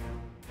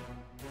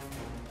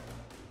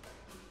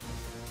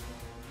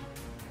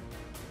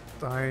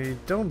 I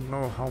don't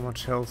know how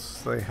much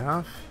health they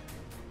have.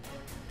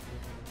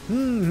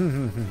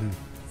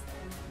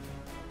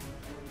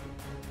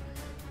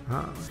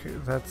 Ah, okay,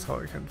 that's how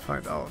I can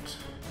find out.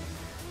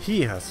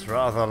 He has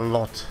rather a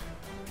lot.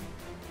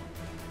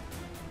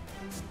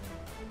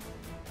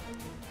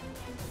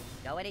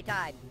 Go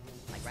anytime.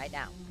 Like right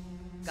now.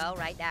 Go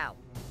right now.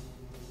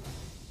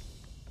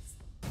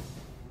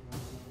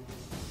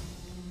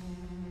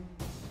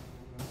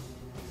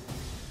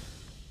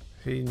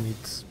 He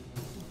needs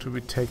to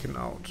be taken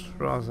out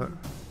rather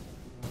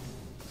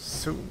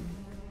soon.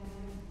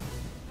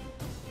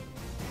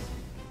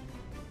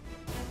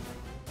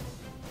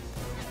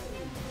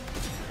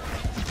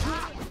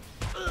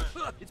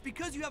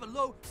 because you have a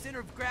low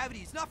center of gravity.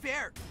 It's not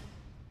fair.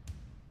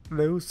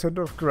 Low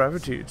center of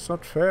gravity. It's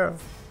not fair.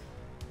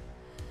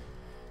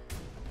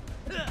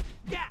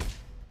 Yeah.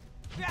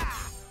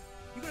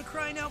 You gonna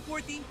cry now,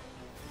 Porthy?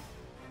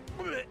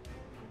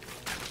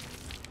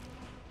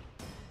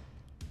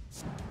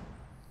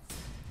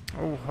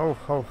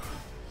 Oh.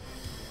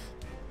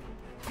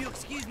 If you'll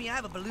excuse me, I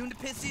have a balloon to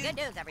piss in. Good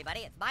news,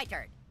 everybody. It's my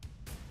turn.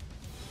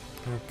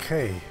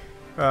 Okay.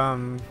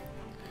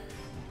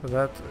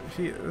 That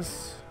he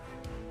is.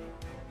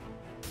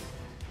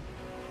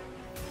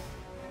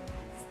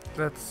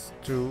 Let's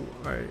do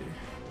a.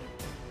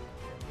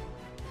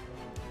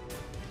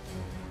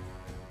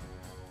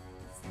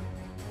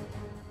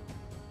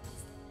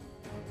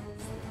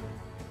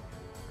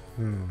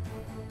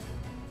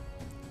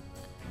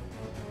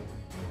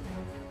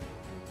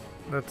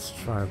 Let's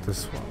try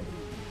this one.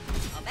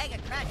 Omega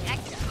Crunch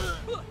Extra.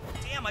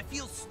 Damn, I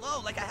feel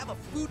slow, like I have a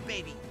food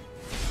baby.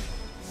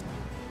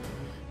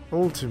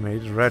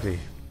 Ultimate ready.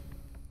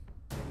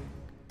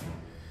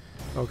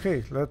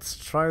 Okay, let's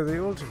try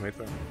the ultimate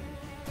then.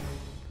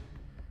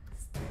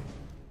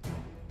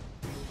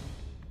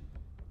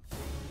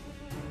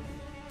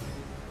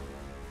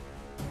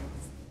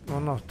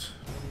 Or not.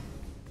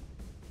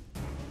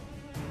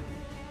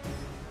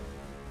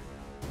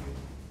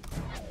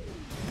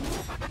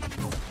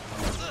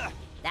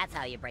 That's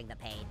how you bring the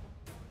pain.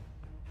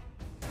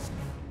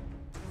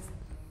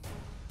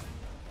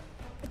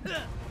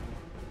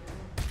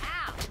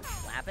 Ow!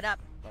 Laugh it up.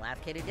 The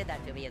last kid who did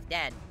that to me is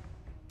dead.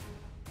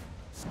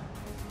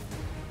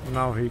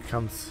 Now he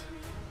comes.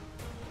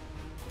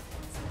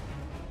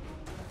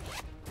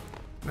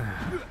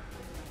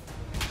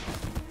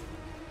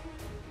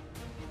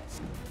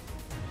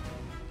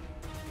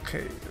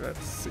 Okay,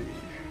 let's see.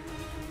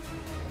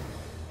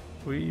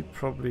 We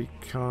probably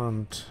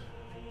can't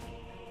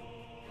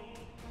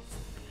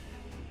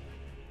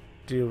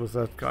deal with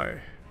that guy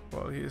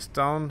while he is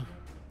down.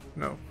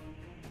 No.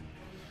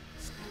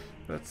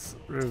 Let's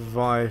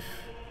revive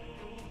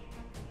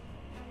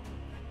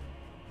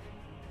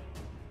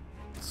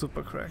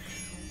Super Crack.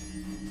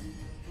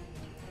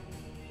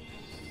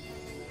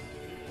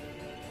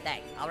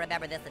 Thanks. I'll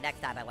remember this the next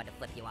time I want to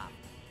flip you off.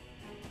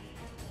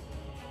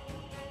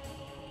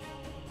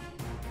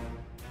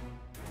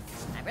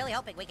 I'm really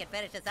hoping we can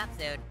finish this up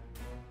soon.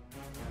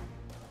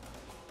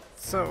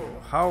 So,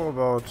 how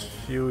about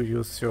you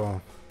use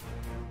your...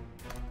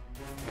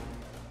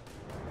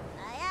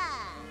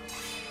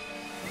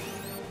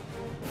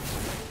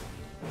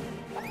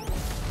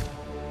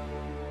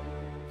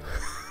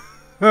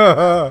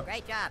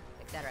 Great job,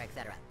 etc.,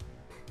 etc.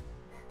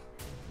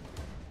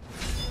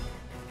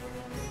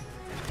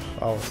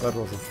 Oh, that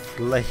was a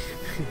flame.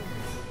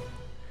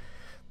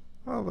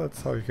 Well,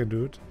 that's how you can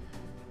do it.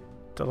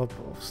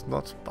 Teleports,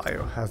 not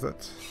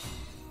biohazard.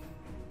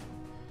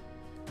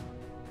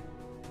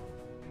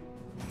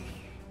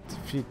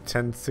 Defeat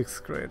 10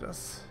 6th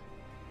graders.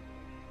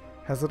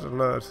 Hazard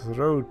alert. The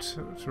road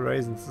to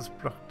raisins is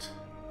blocked.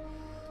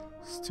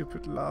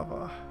 Stupid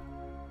lava.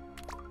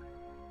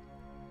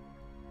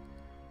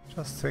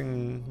 Just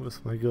hanging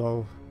with my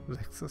girl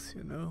Lexus,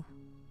 you know.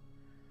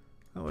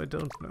 No, I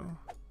don't know.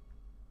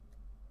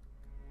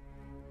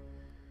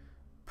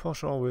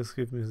 Porsche always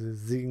give me the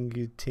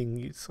zingy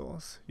tingy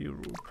sauce. You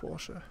rule,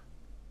 Porsche.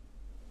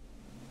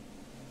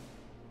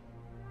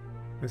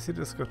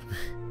 Mercedes got me.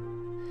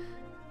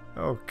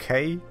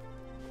 Okay.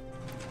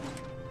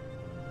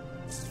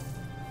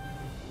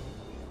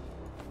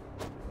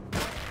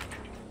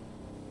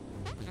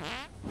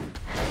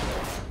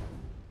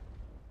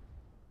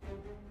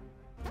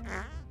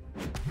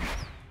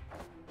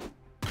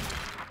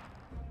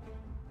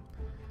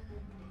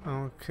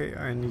 Okay,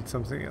 I need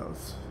something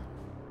else.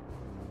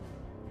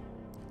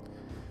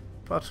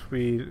 But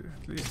we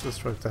at least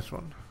destroyed that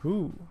one.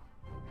 Ooh.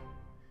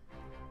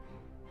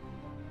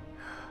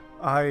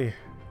 I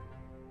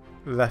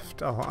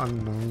left our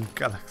unknown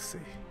galaxy.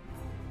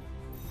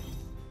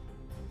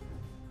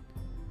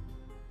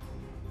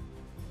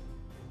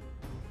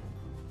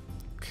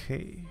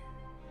 Okay.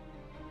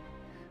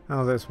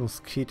 Now there's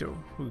Mosquito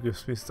who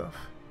gives me stuff.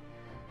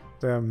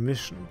 There are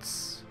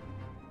missions.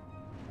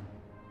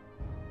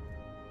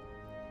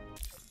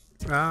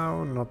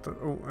 Now, not that.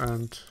 Oh,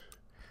 and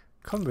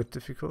combat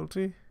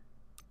difficulty.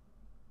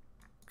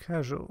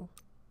 Casual.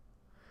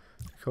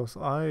 Because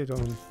I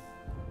don't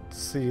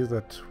see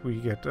that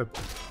we get a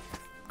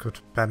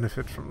good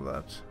benefit from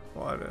that.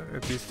 Or I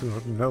at least do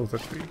not know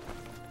that we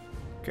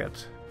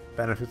get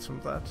benefits from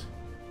that.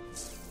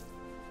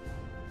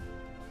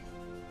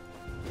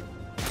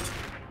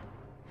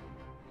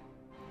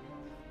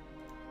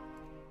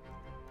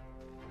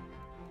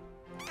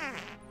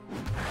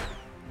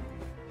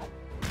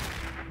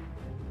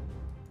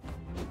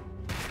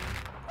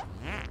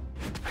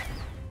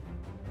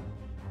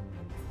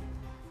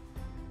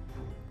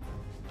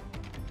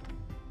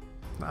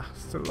 Ah,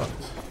 still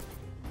locked.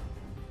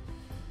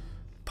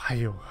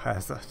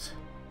 Biohazard.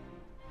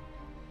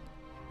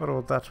 What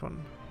about that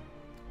one?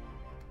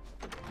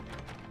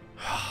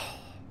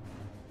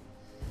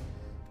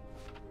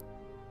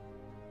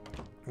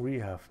 We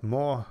have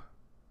more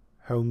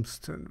homes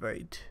to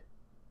invade.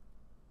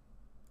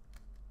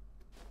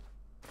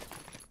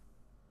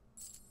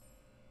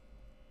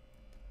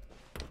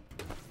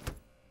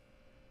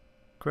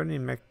 Granny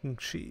mac and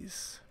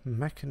cheese.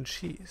 Mac and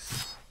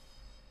cheese.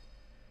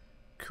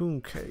 Coon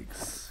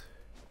cakes.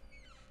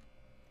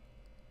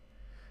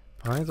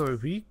 By the way,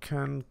 we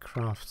can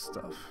craft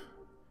stuff.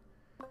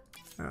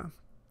 Yeah.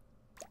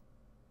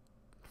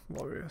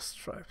 Warrior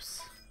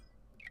stripes.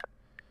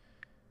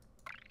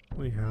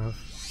 We have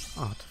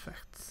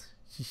artifacts.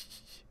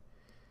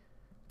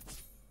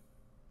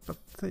 But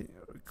the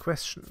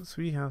question is,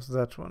 we have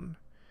that one.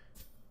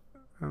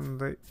 And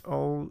they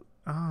all...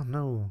 Ah,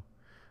 no.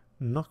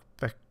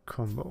 Knockback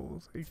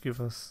combo. They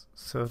give us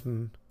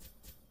certain...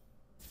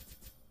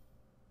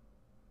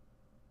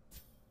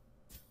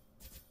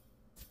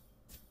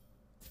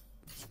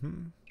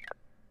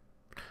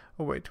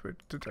 Oh wait,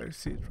 did I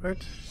see it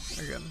right?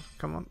 Again,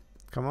 come on,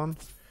 come on.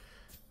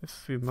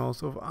 If we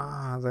mouse over...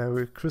 Ah, there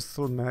are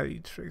crystal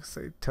matrix.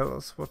 They tell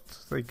us what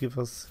they give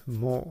us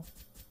more.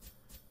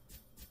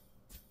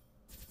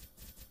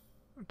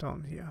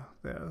 Down here,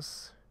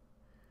 there's...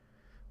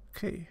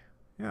 Okay,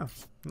 yeah,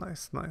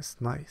 nice, nice,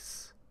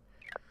 nice.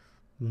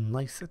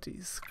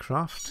 Niceties.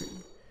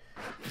 Crafting.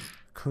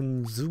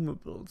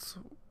 Consumables.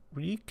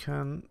 We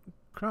can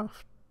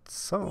craft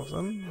some of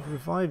them.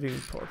 Reviving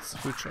pots,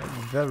 which are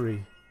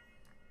very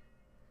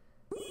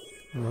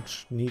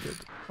much needed.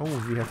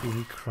 Oh, we have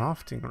even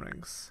crafting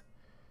ranks.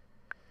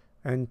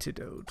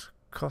 Antidote.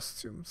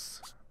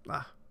 Costumes.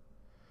 Ah.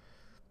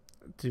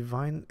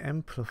 Divine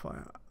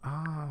amplifier.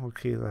 Ah,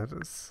 okay, that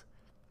is...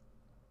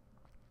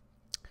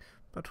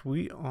 But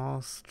we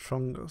are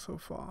stronger so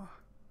far.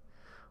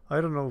 I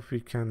don't know if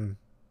we can...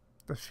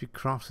 If we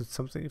crafted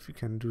something, if we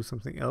can do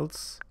something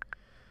else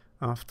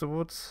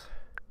afterwards.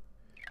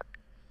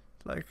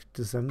 Like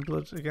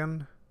disassemble it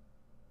again.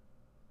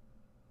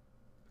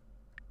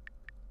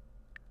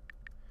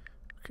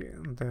 Okay,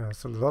 and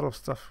there's a lot of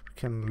stuff we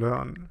can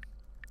learn.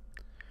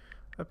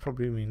 That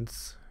probably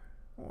means,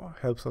 or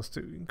helps us to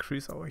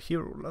increase our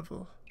hero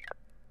level.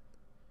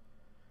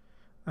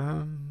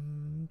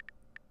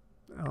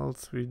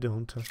 Else we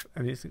don't have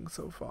anything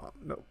so far.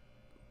 No.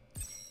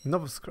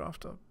 Novice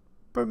crafter.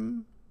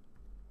 Boom.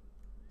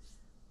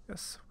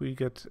 Yes, we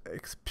get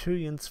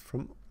experience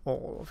from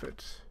all of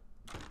it.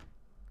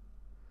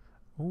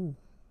 Oh.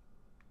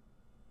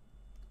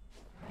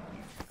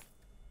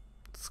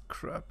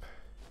 Scrap.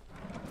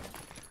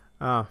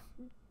 Ah,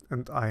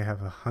 and I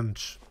have a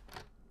hunch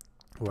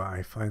where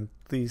I find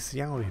these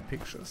yaoi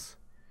pictures.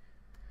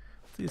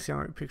 These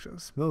yaoi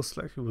pictures most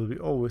likely will be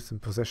always in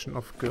possession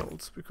of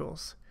girls,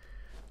 because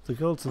the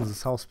girls in the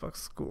South Park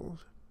school,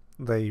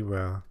 they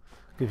were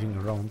giving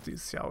around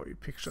these yaoi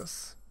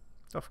pictures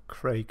of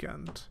Craig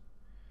and...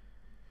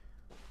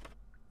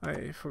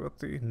 I forgot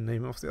the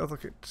name of the other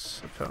kid,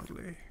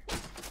 apparently.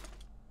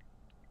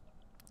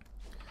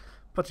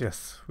 But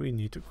yes, we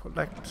need to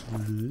collect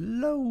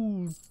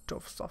loads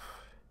of stuff.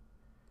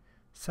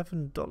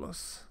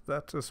 $7.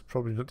 That is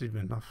probably not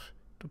even enough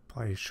to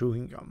buy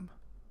chewing gum.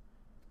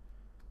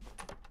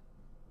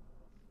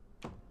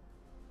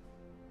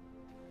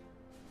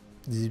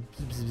 Zip,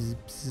 zip,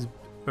 zip, zip.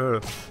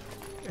 Earth.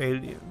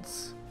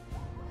 Aliens.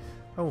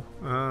 Oh,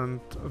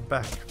 and a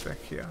back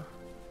here.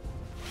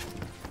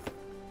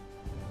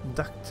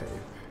 Duct tape.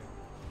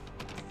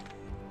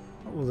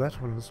 Oh, that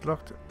one is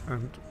locked,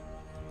 and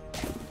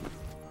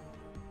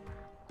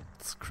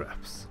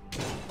scraps.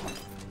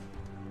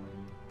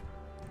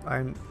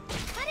 I'm...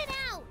 Cut it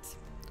out!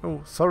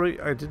 Oh, sorry,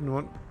 I didn't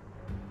want...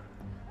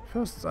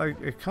 First, I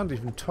can't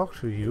even talk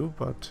to you,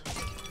 but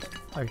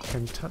I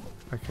can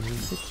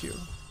hit you.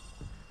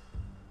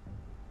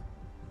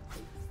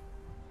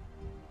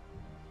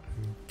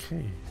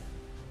 Okay.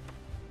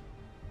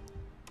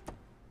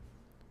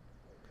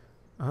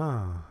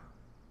 Ah.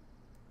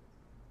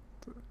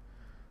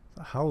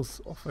 The house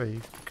of a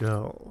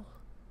girl.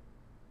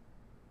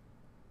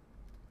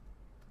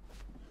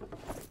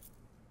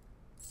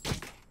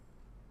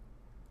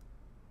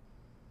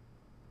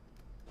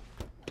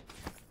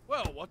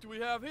 Well, what do we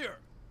have here?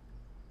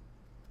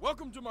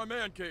 Welcome to my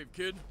man cave,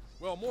 kid.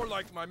 Well, more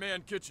like my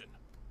man kitchen.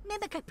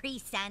 Remember Capri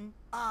Sun?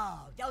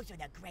 Oh, those are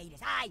the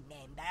greatest. I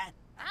remember.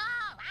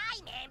 Oh, I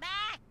remember.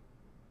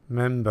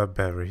 Member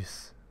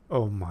berries.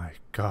 Oh my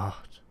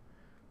god.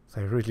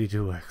 They really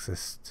do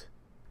exist.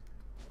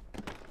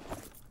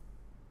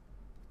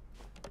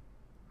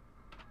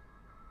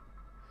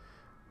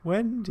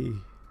 Wendy.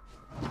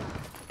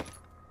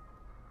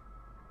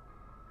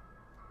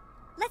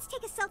 Let's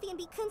take a selfie and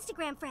be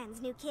Coonstagram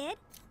friends, new kid.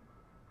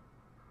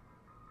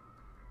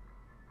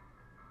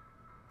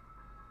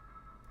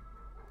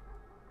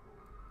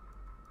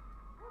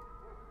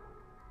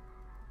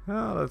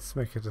 Ah, let's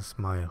make it a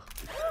smile.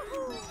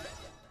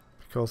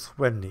 Because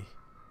Wendy.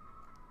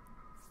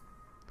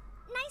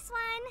 Nice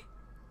one.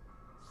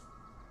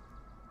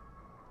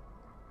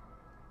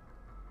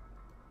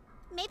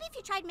 Maybe if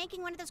you tried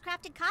making one of those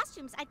crafted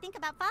costumes, I'd think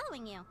about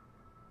following you.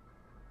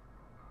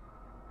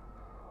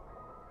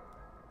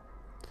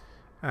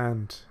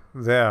 And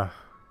there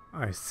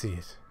I see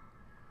it.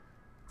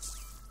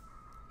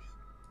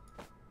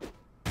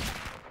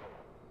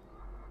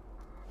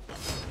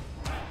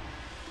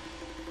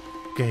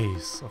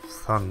 Gaze of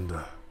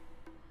Thunder.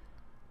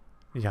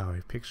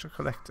 Yaoi picture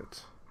collected.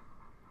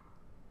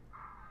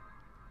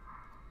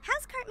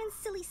 How's Cartman's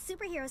silly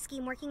superhero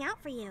scheme working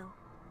out for you?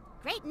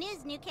 Great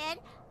news, new kid.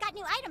 Got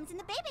new items in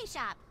the baby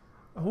shop.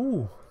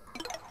 Oh.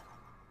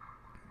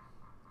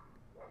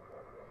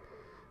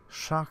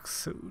 Shark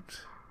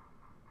suit.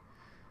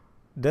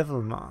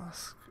 Devil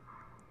mask.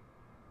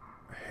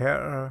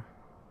 Hair.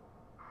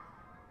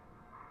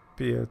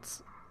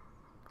 Beards.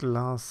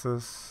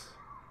 Glasses.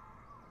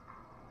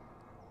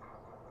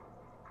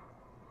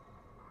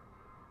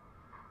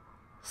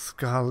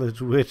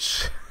 Scarlet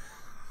Witch.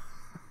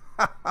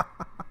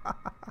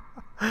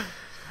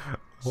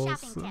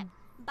 Shopping tip.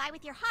 Buy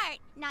with your heart,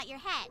 not your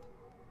head.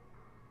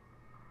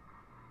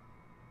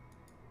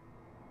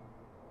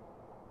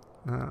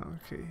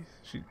 Okay,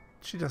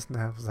 she doesn't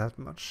have that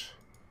much.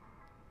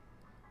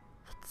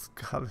 But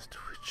Scarlet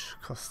Witch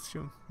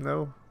costume.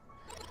 No.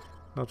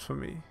 Not for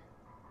me.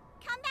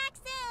 Come back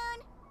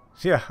soon.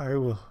 Yeah, I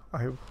will.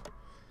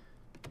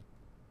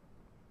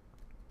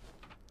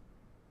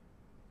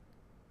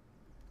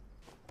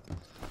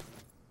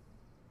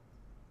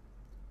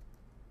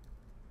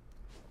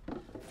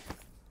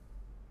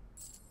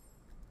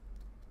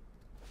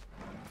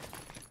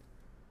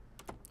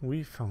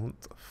 We found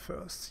the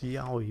first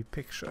yaoi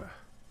picture.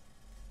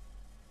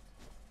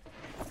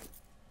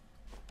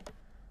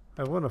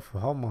 I wonder for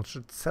how much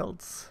it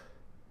sells.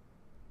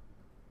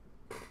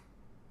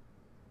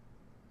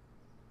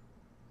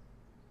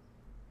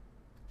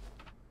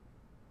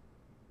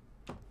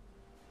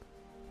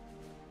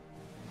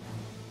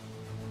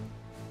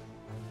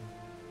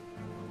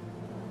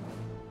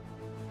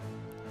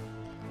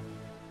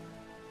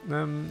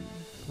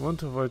 Want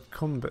to avoid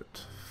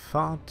combat.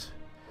 Fart.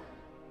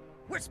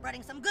 We're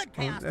spreading some good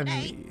On chaos today.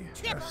 enemy.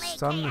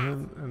 Stun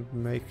him and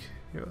make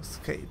your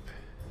escape.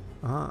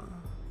 Ah.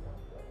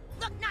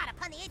 Look not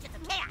upon the agents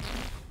of chaos.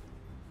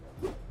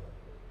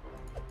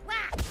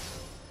 Wah!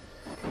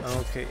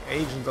 Okay,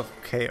 Agent of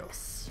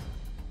Chaos.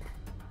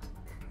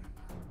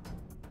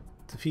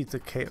 Defeat the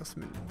Chaos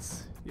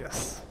Minions.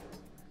 Yes.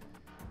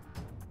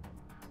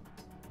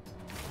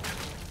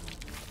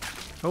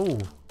 Oh,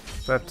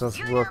 that does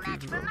work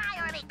even though.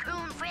 My army,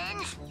 Coon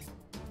Friends.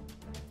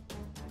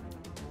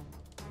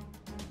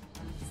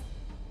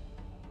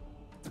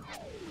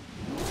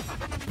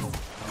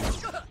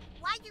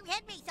 Why'd you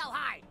hit me so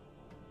hard?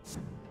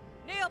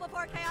 Kneel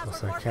before chaos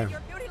Yes, or I forfeit can.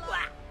 your beauty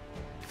line.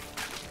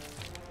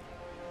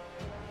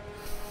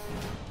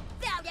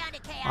 Bow down to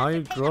chaos. Are you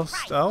and pay the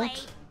grossed price,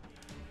 out?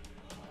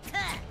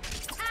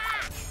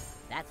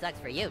 That sucks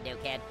for you, new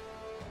kid.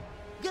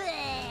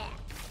 Blade.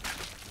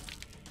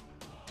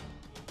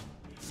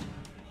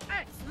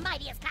 Earth's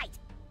mightiest kite.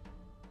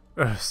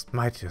 Earth's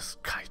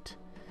mightiest kite.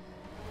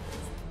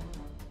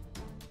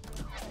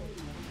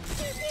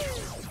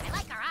 I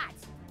like our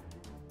odds.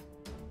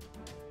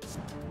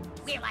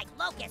 We're like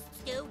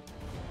locusts, dude.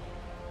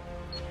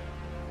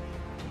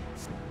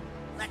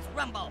 Let's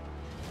rumble.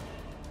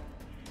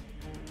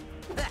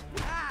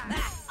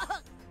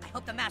 I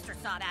hope the master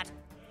saw that.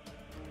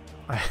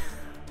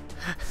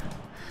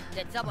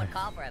 Did someone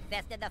call for a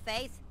fist in the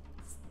face?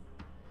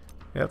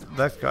 Yep,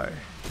 that guy.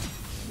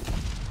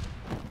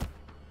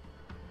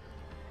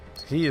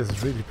 He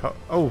is really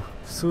powerful. Oh,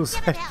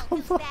 suicide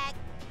bomber.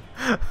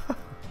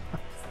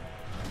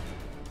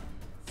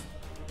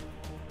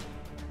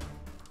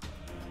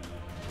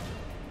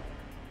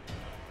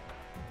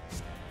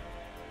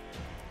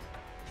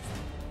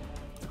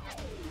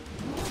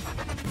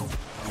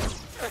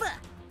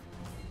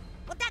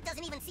 Well, that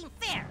doesn't even seem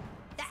fair.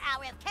 The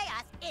hour of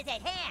chaos is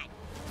at hand.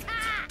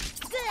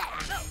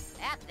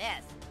 F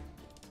this.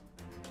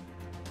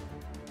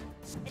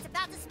 It's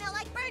about to smell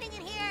like burning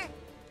in here.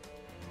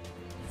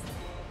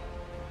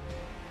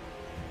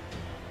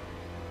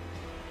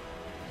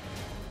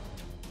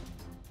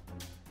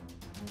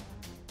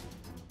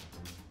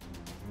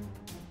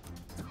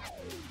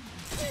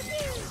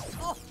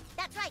 Oh,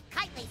 that's right,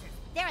 kite lasers.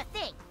 They're a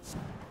thing.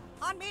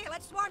 On me,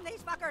 let's swarm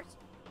these fuckers.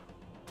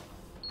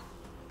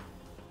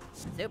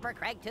 Super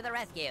Craig to the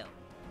rescue.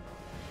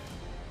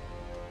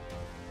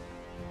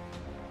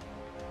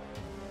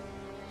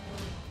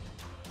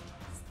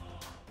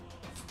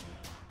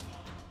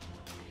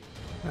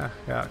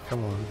 Yeah,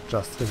 come on,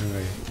 just give him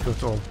a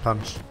good old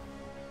punch.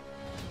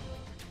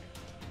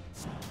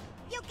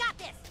 You got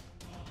this.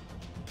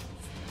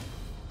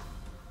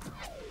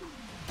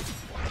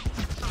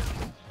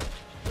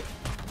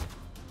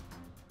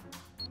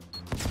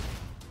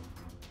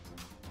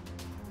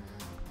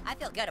 I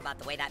feel good about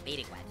the way that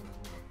meeting went.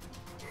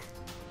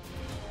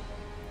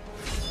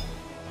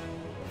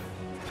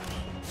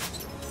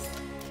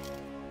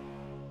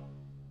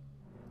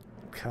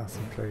 Cast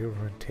and play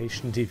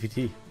orientation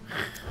DVD.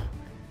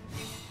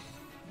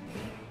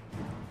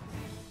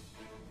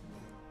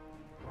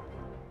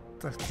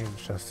 That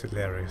game's just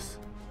hilarious.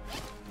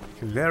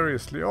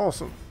 Hilariously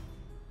awesome.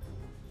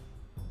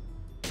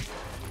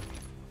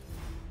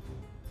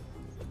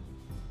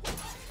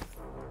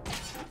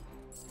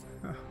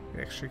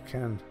 actually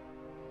can.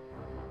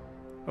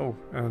 Oh,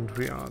 and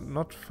we are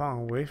not far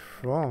away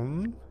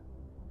from...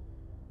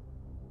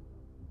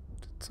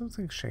 Did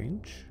something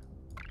change?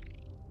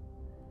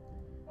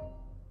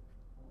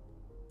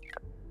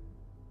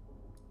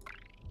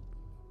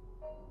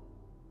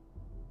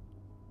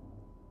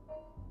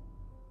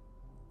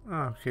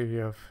 Ah, okay, we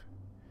have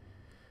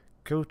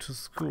go to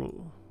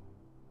school.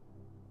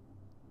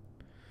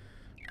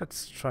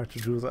 Let's try to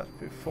do that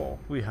before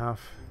we have,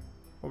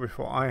 or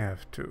before I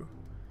have to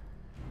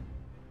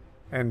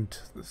end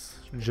this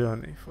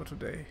journey for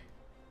today.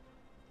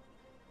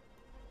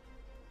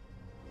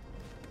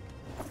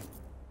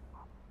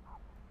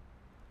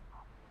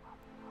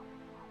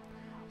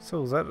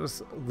 So that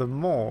is the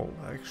mall,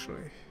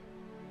 actually.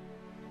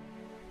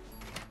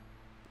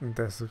 And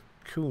there's a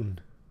Coon.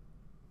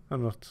 Oh,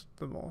 not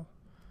the mall.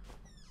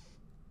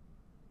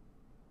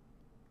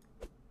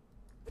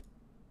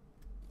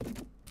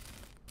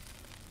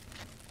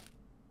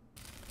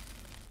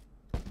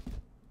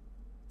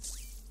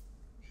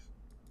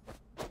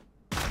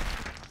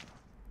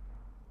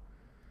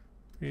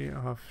 We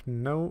have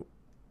no...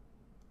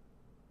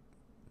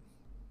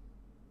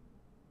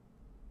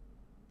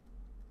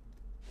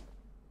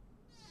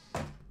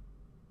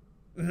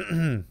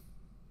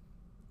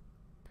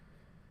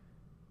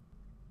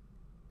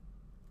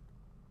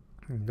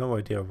 no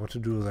idea what to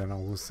do then, I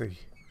will see.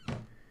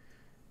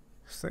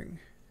 Thing.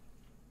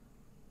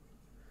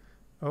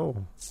 Oh.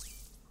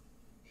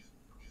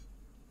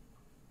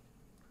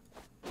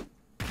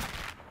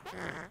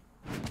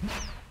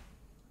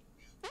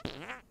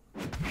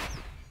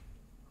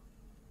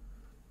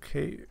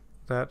 Okay,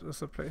 that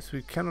is a place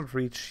we cannot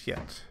reach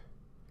yet.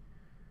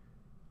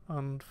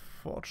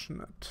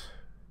 Unfortunate.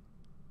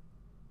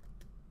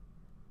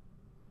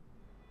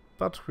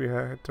 But we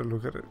had to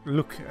look at it.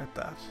 Look at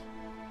that.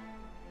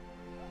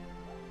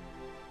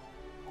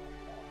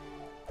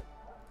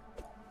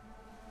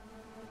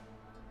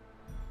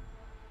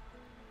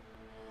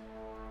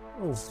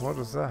 Oh, what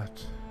is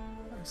that?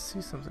 I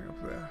see something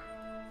up there.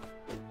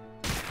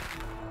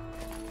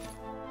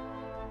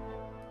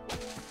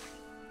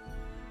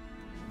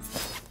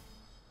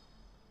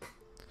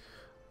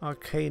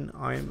 Arcane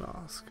eye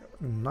mask.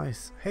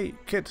 Nice. Hey,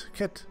 kid,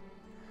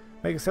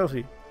 make a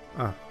selfie.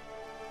 Ah,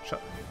 shut.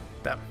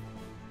 Damn.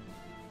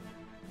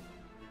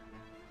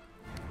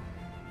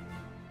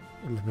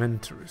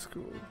 Elementary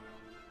school.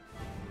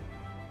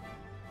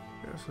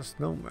 There's a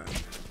snowman.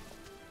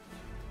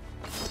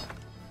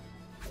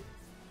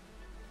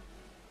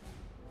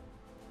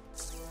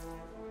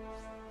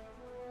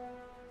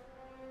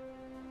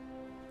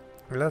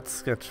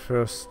 Let's get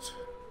first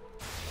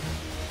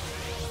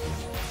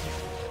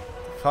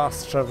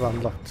fast travel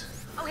unlocked.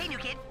 Oh, hey, new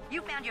kid.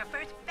 You found your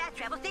first fast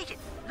travel station.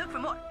 Look for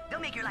more. They'll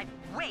make your life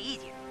way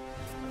easier.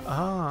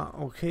 Ah,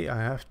 okay. I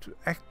have to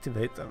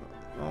activate them.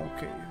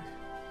 Okay.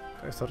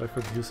 I thought I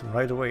could use them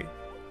right away.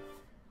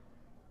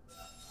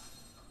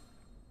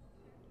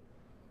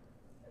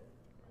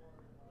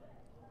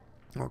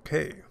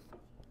 Okay.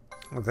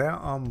 There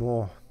are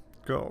more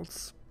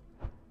girls.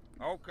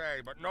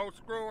 Okay, but no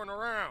screwing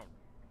around.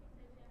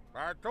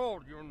 I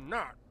told you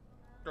not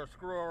to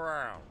screw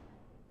around.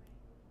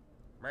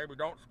 Maybe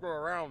don't screw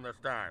around this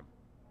time.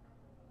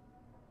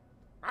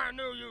 I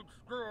knew you'd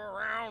screw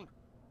around.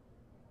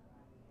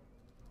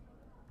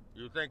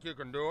 You think you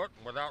can do it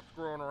without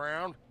screwing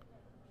around?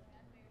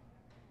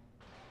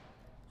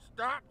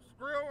 Stop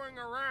screwing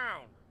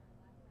around.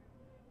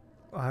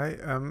 I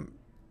am...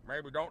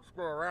 Maybe don't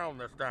screw around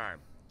this time.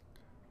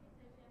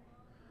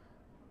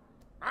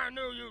 I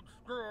knew you'd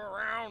screw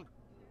around.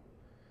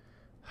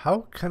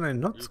 How can I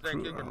not you screw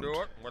think you around? can do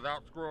it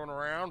without screwing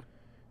around?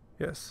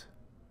 Yes.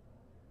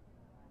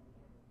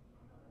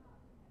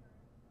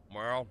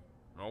 Well,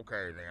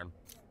 okay then.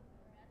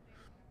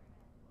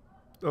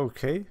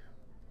 Okay.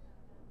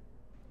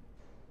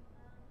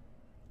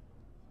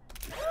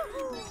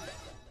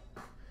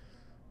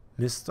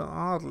 Mr.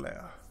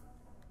 Adler.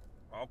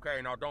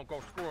 Okay, now don't go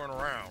screwing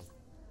around.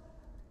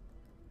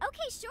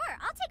 Okay, sure.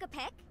 I'll take a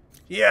pic.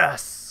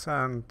 Yes,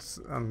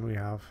 and we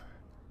have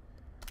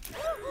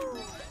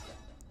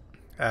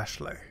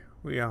Ashley.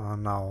 We are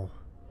now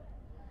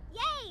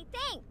Yay,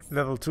 thanks.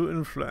 level 2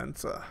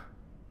 influencer.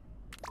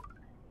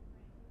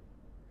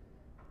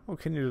 Oh,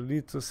 can you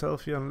delete the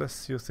selfie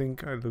unless you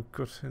think I look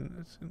good in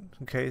it,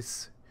 in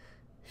case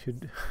you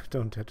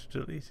don't have to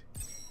delete.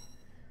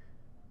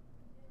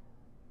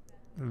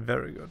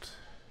 Very good.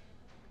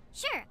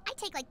 Sure, I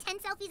take like 10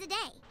 selfies a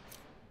day.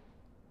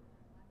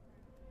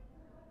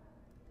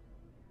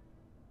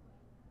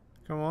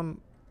 Come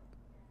on,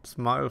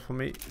 smile for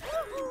me.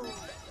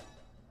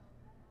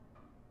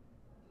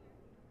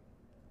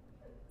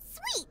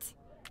 Sweet!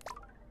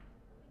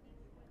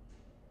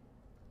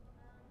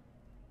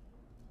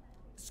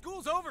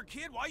 School's over,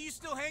 kid. Why are you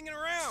still hanging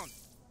around?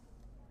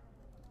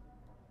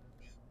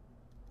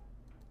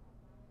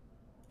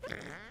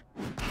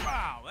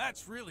 Wow,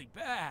 that's really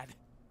bad.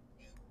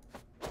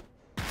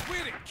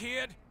 Quit it,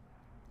 kid.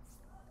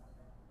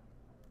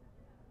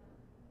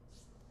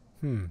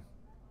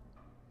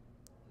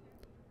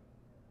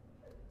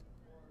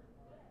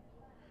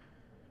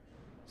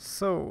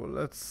 So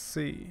let's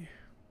see.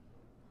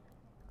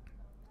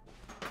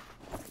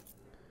 I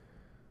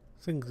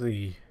think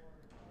the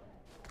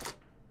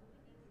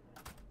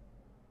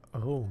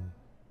you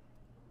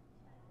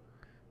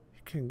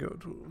can go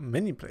to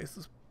many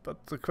places,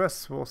 but the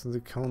quest was in the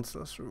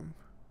counselor's room.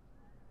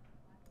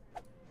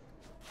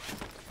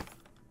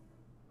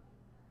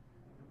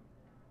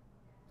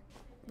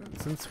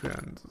 And since we're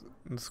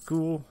in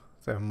school,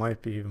 there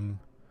might be even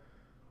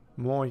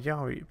more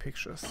yaoi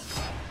pictures.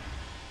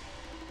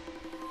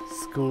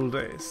 School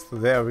days,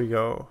 there we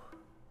go.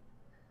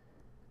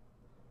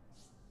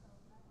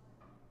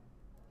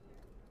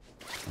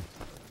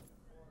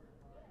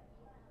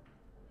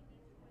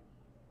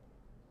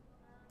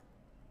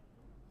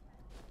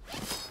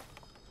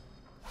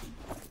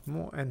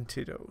 More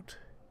antidote.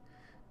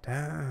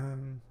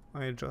 Damn,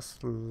 I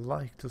just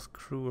like to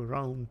screw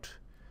around.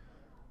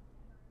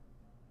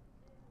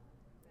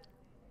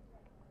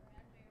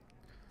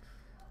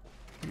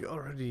 We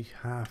already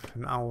have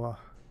an hour,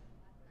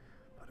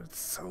 but it's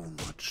so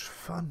much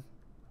fun.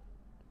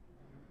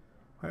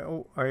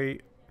 I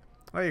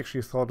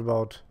actually thought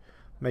about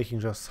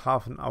making just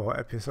half an hour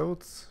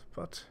episodes,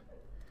 but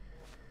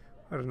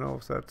I don't know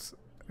if that's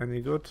any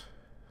good.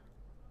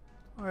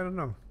 I don't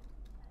know.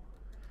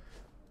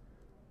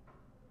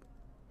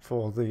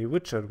 For the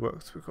Witcher it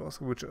works, because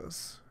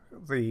Witchers,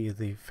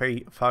 the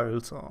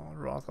files are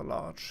rather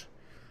large.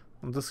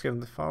 On this game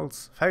the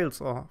files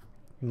are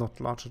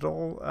not large at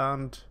all,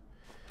 and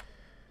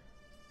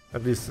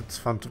at least it's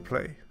fun to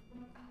play.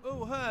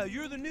 Oh, hi,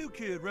 you're the new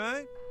kid,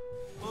 right?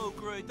 Oh,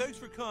 great, thanks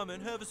for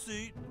coming. Have a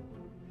seat.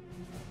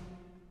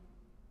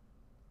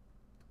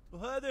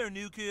 Well, hi there,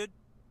 new kid.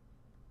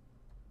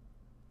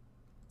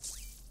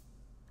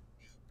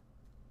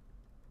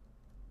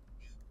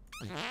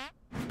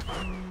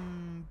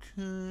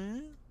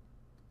 Okay.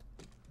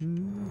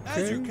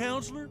 As your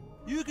counselor,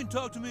 you can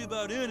talk to me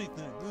about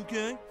anything,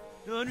 okay?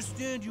 Now, I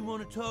understand you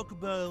want to talk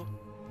about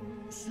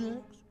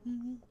sex.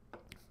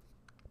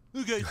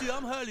 Okay, see,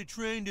 I'm highly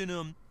trained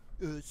in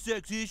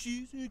sex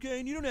issues, okay,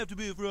 and you don't have to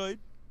be afraid.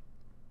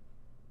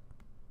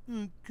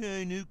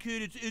 Okay, new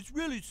kid, it's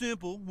really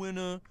simple. When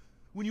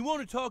you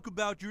want to talk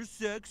about your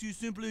sex, you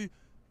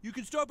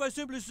can start by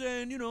simply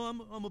saying, you know,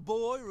 I'm a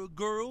boy or a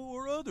girl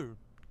or other.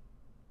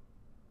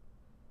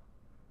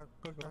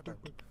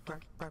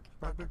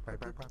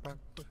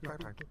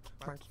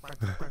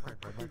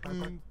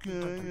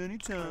 Okay,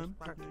 anytime.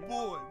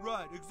 Boy,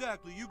 right,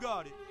 exactly, you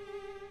got it.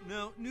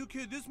 Now, new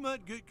kid, this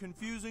might get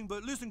confusing,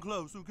 but listen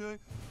close, okay?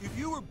 If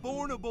you were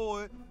born a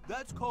boy,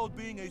 that's called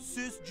being a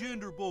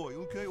cisgender boy,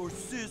 okay? Or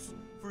cis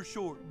for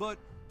short. But,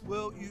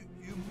 well, you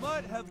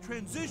might have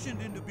transitioned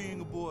into being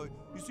a boy.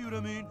 You see what I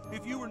mean?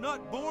 If you were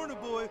not born a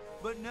boy,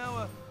 but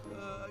now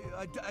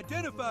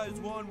identify as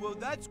one, well,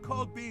 that's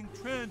called being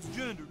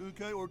transgendered,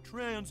 okay? Or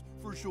trans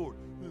for short,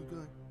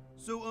 okay?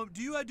 So,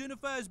 do you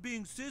identify as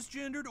being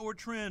cisgendered or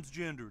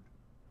transgendered?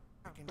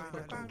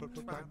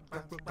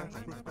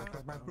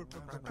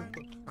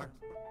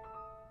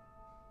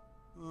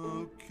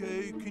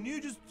 Okay, can you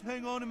just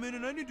hang on a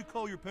minute? I need to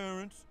call your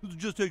parents.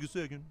 Just take a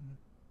second.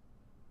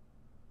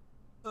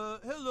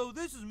 Hello,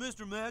 this is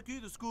Mr. Mackey,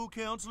 the school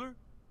counselor.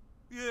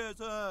 Yes,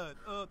 hi.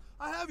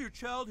 I have your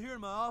child here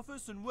in my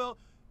office, and, well,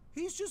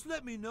 he's just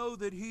let me know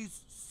that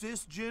he's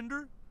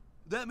cisgender.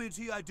 That means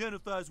he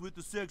identifies with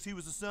the sex he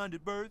was assigned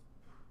at birth.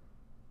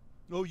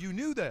 Oh, you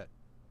knew that?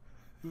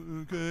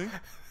 Okay.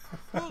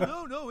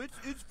 Well, no,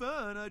 it's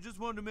fine. I just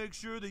wanted to make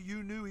sure that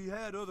you knew he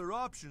had other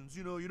options.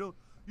 You know, you don't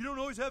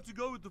always have to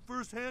go with the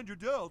first hand you're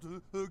dealt,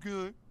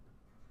 okay?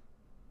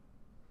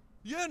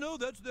 Yeah, no,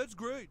 that's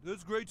great.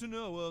 That's great to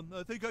know.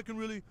 I think I can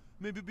really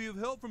maybe be of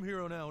help from here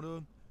on out.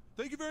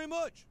 Thank you very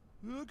much.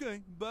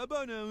 Okay,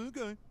 bye-bye now,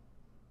 okay.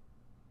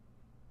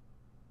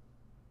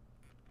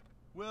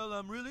 Well,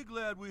 I'm really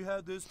glad we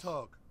had this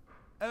talk.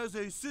 As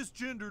a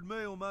cisgendered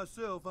male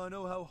myself, I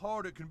know how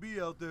hard it can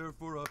be out there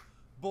for a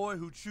boy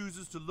who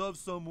chooses to love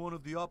someone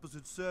of the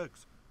opposite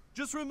sex.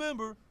 Just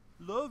remember,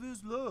 love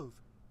is love.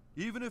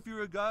 Even if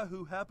you're a guy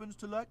who happens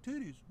to like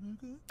titties,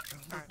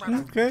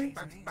 okay?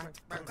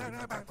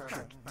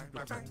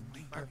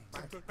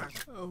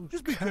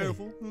 Just be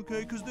careful,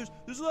 okay? Because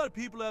there's a lot of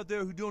people out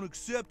there who don't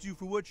accept you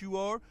for what you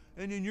are,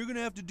 and then you're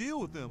gonna have to deal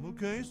with them,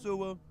 okay?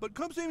 So, but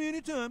come see me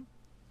anytime.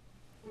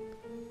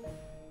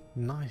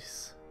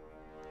 Nice.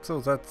 So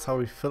that's how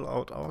we fill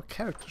out our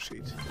character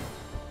sheet.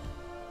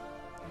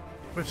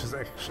 Which is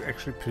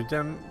actually pretty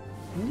damn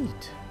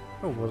neat.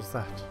 Oh, what is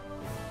that?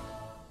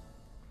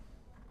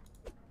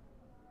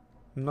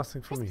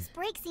 Nothing for me. Christmas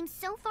break seems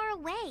so far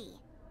away.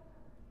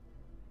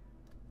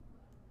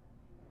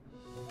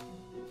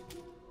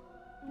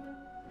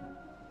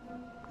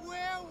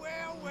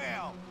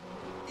 Well.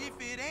 If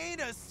it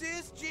ain't a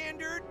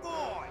cisgendered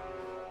boy.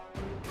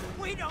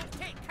 We don't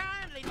take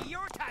kindly to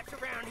your types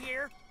around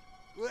here.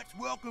 Let's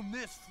welcome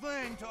this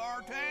thing to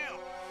our town.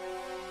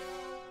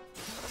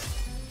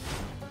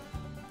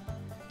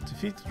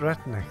 Defeat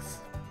rednecks.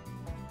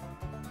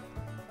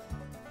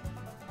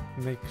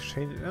 Make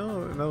shady.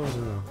 Oh, no.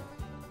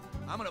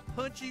 I'm gonna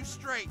punch you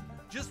straight.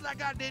 Just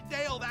like I did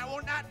Dale that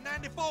one night in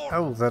 '94.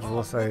 Oh, that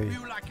was a...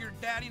 You like your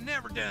daddy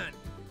never done.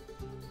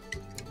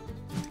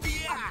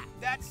 Yeah,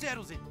 that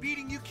settles it.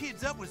 Beating you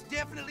kids up was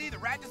definitely the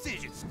right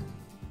decision.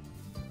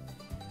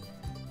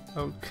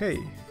 Okay.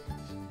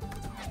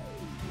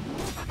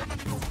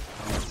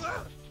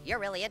 You're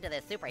really into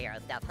this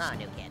superhero stuff, huh,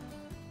 new kid?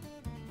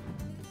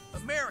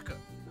 America,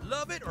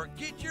 love it or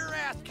get your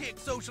ass kicked,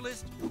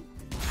 socialist.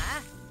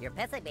 Huh? You're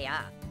pissing me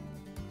off.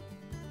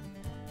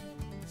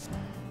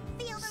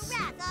 Feel the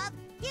wrath of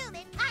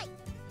Human Kite!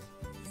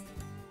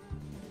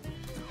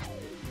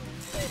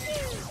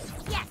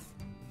 Yes!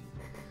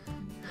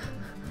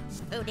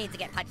 Who needs to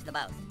get punched the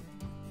most?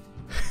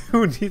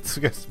 Who needs to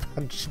get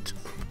punched?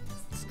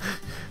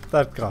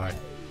 That guy.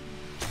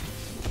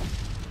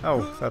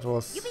 Oh, that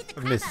was You beat the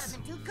a crap out of miss.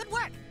 them, dude. Good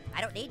work.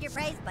 I don't need your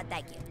praise, but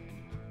thank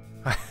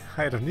you.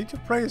 I don't need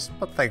your praise,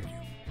 but thank you.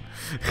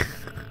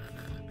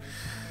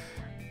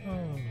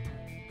 Oh.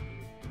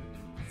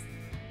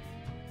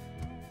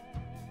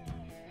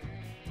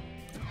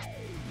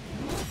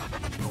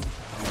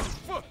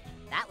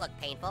 That looked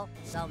painful,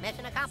 so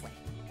mission accomplished.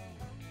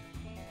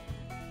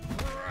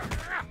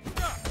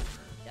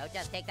 Don't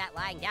just take that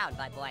lying down,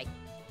 bud boy.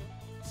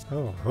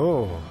 Oh,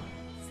 oh.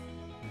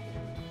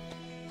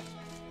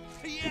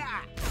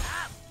 Yeah!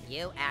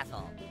 You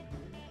asshole.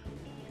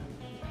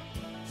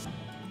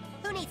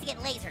 Who needs to get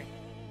lasered?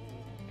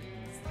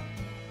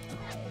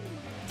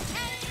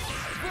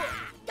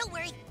 Don't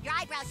worry, your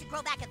eyebrows should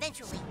grow back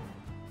eventually.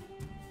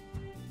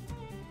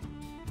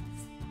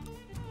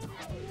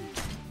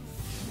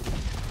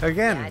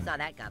 Again. Yeah, I saw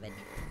that coming.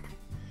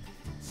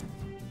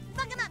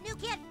 Fuck him up, new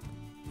kid.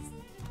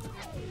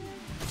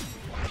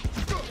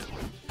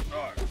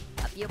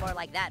 A few more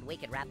like that and we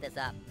could wrap this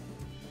up.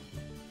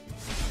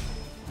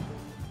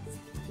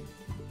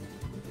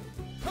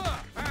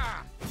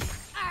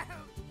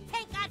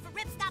 Thank God for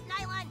ripstop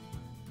nylon.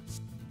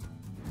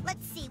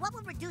 Let's see, what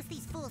will reduce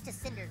these fools to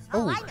cinders?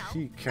 Oh, I know.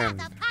 he can.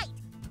 Wrath of Kite.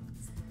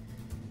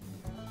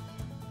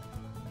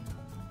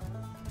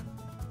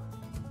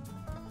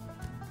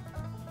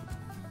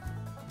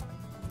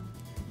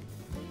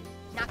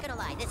 Not gonna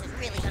lie, this is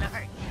really gonna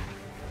hurt.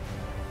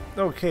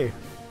 Okay.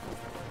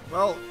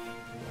 Well,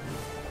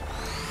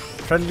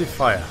 friendly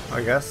fire,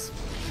 I guess.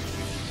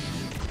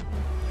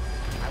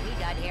 Are we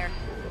done here?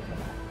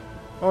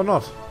 Or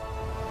not.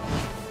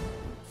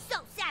 So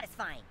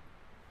satisfying.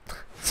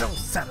 So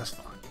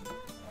satisfying.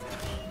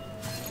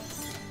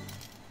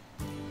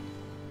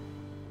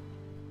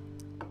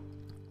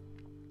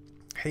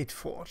 Hate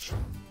Forge.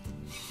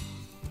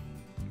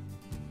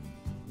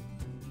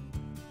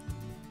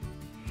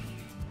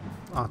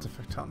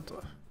 Artifact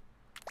Hunter.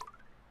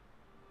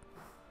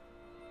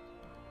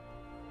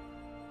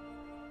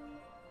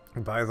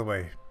 By the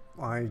way,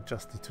 I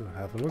just need to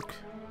have a look.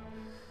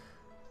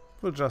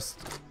 We'll just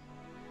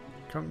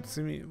come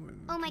see me.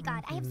 Oh my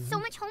god, I have so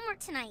much homework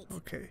tonight.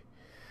 Okay.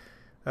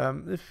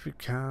 If we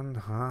can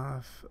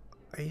have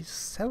a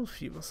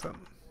selfie with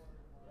them.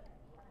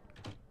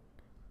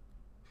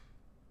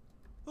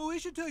 Oh, we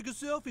should take a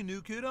selfie,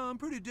 new kid. I'm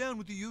pretty down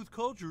with the youth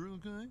culture,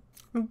 okay?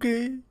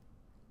 Okay.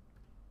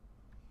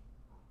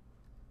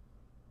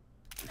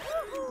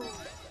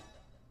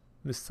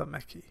 Mr.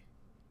 Mackey.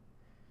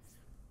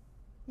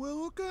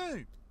 Well,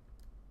 okay.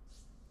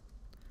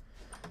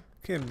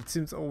 Okay, it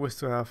seems always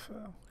to have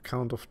a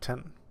count of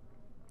 10.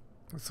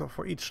 So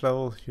for each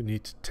level you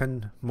need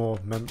 10 more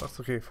members.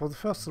 Okay, for the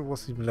first it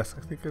was even less.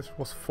 I think it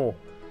was 4.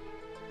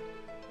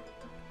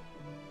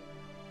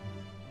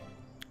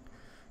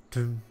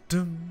 Dum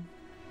dum.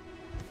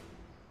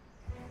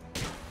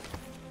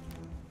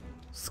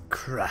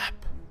 Scrap.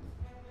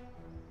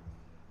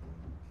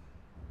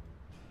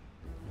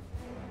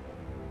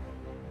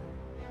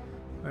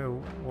 I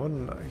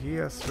wonder, he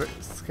has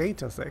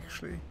skaters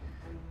actually.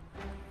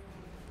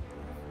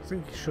 I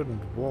think he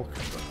shouldn't walk,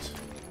 but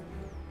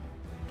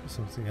do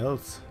something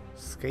else.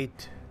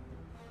 Skate.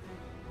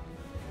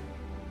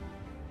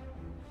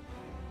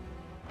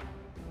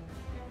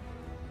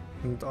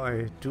 And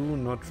I do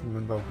not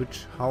remember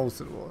which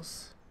house it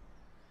was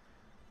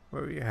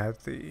where we had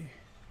the,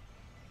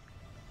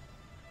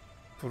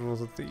 what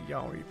was it, the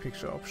yaoi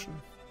picture option.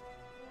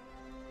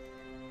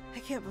 I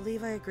can't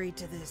believe I agreed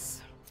to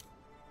this.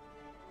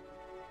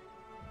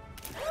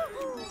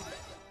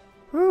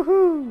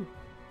 Woohoo!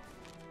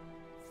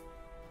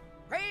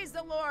 Praise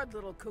the Lord,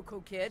 little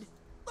cuckoo kid.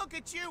 Look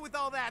at you with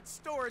all that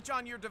storage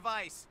on your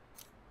device.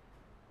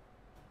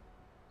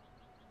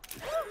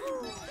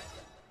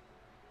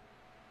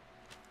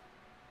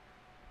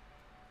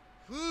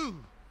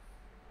 Woo!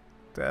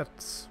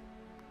 That's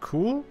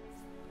cool.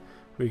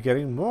 We're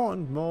getting more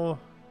and more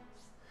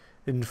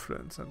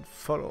influence and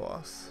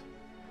followers.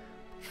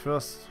 But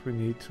first we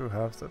need to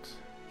have that.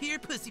 Here,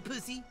 pussy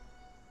pussy.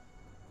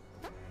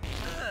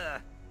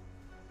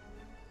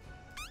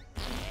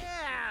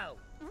 Ew!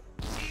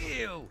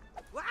 Ew!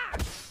 Wow!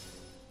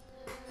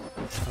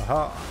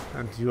 Aha!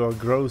 And you are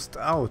grossed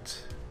out,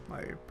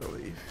 I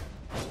believe.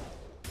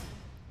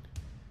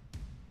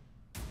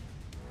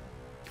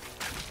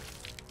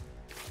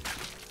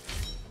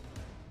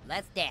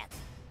 Let's dance.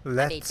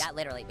 I mean, not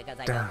literally, because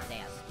I don't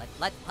dance.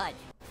 Let's punch.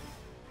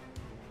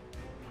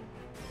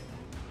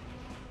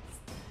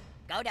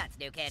 Go nuts,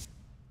 new kid.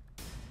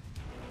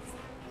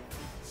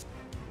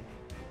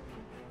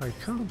 I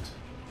can't.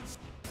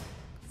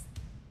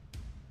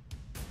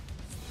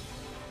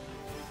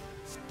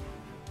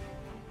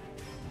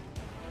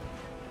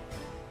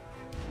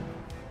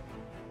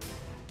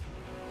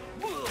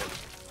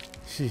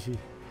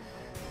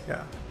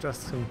 Yeah,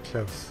 just come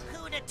close.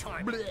 Coon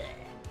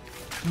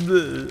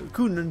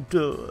and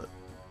Friends.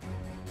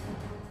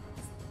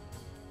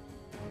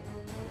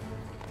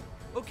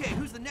 Okay,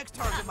 who's the next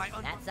target?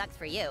 That sucks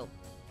for you.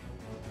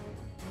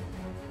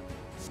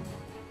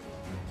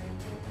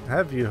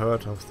 Have you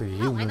heard of the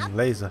human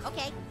laser?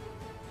 Okay.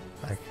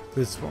 Like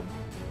this one.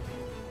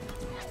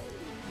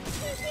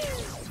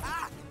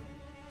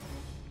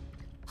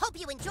 Hope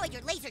you enjoyed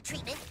your laser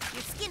treatment.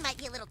 Your skin might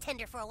be a little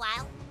tender for a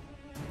while.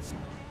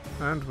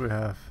 And we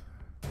have...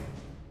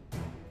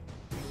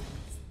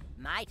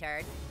 My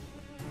turn.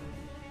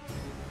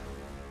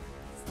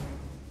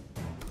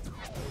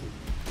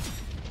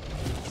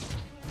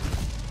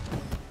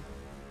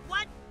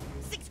 What?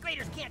 6th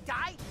graders can't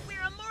die?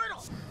 We're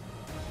immortal!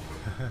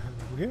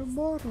 We're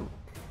immortal.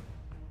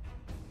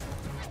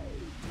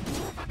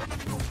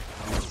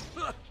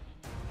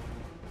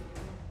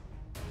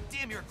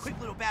 Damn, you're a quick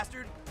little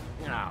bastard.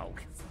 No.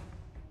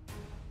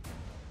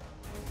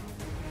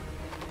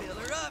 Fill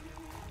her up.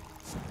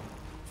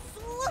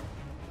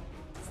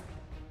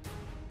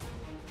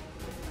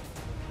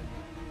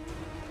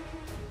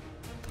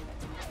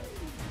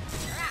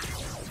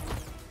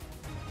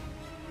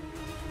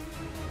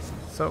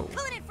 So,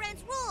 Coon and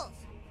Friends rules!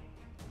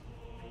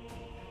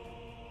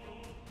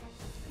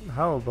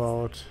 how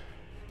about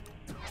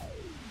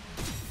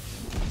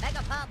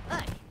Mega Palm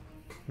Punch!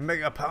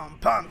 Mega Palm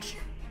Punch?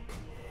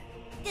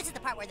 This is the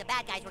part where the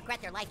bad guys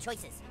regret their life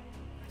choices.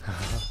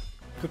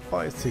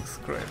 Goodbye,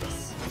 6th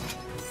graders.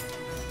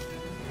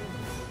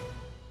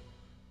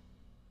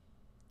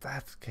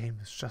 That game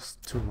is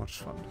just too much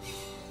fun.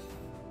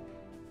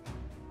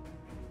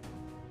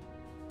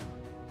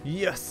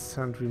 Yes,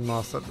 and we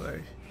mastered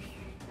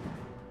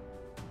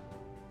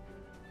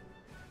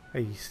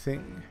a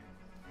thing.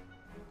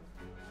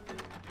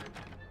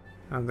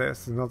 And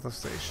there's another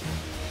station.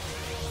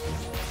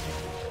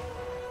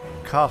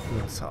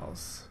 Cartman's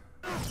house.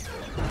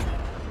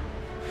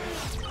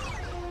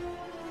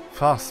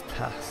 Fast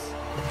pass.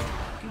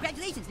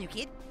 Congratulations, new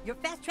kid. Your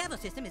fast travel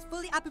system is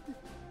fully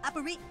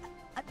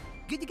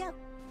good to go.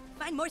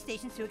 Find more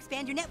stations to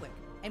expand your network.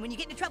 And when you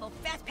get into trouble,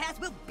 Fast Pass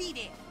will be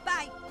there.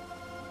 Bye.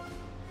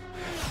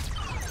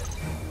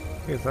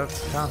 Okay,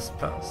 that's Fast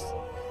Pass.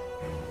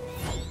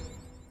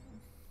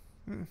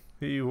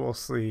 He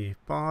was the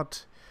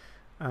Bart,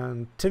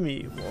 and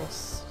Timmy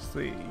was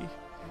the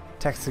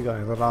taxi guy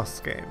in the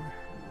last game.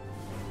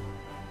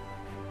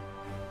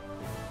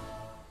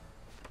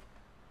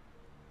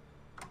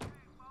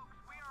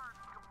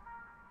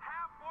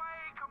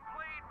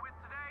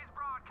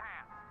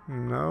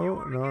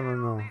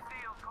 No.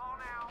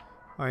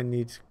 I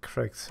need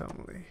Craig's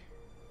family.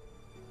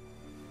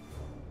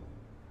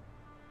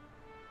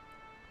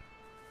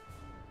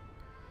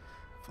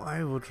 If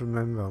I would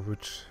remember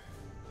which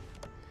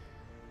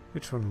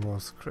one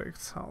was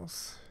Craig's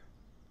house.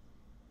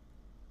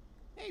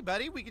 Hey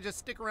buddy, we could just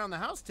stick around the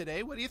house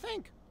today. What do you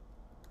think?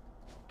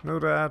 No,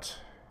 Dad.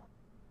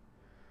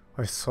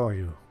 I saw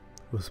you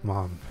with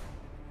Mom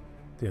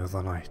the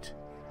other night.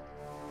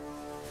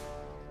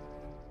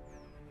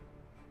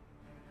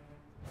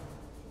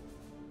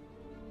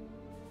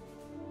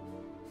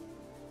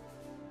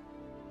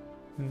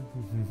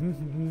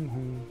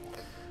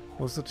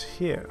 Was it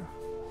here?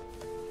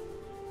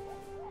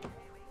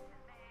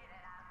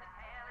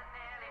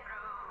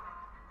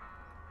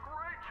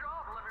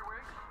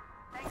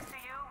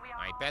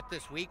 I bet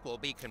this week will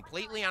be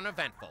completely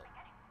uneventful.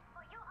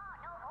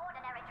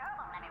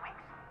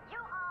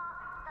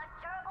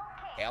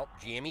 Help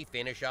Jimmy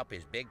finish up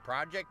his big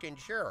project, and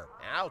sure,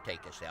 I'll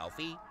take a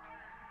selfie.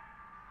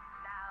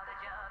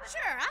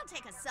 Sure, I'll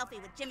take a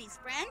selfie with Jimmy's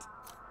friend.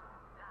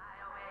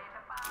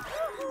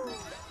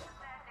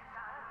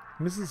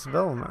 Mrs.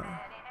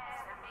 Velma.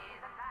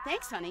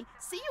 Thanks, honey.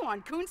 See you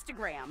on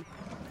Coonstagram.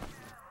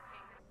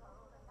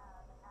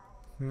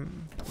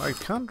 I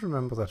can't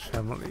remember that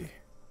family.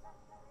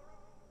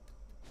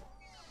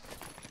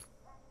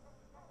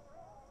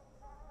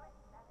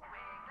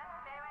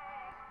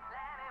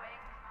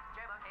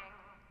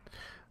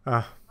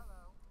 Ah,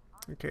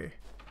 okay.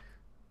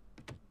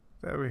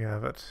 There we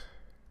have it.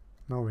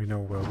 Now we know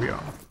where we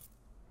are.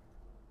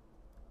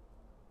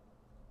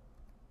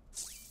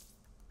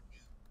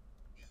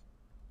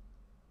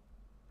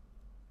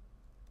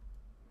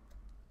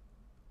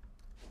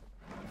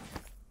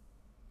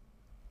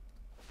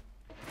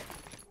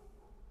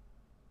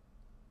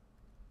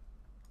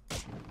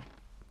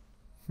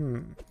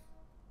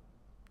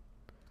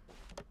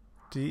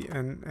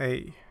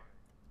 DNA.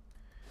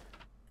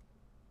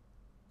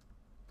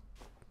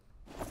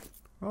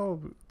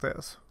 Oh,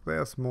 there's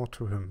more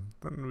to him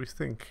than we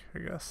think, I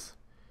guess.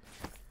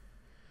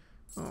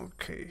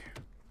 Okay.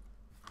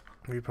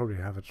 We probably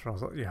have it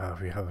rather. Yeah,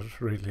 we have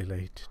it really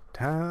late.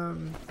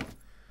 Damn.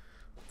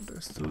 I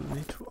still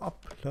need to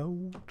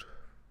upload.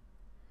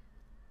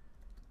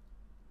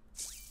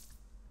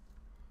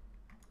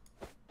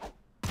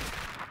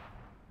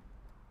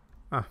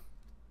 Ah.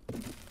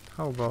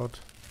 How about...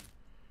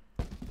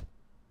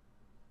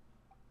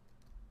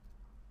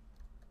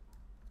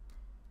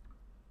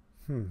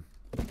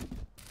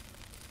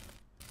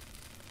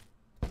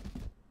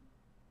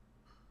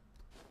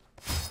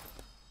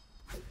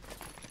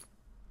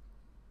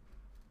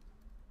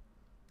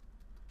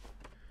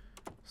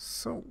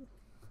 So,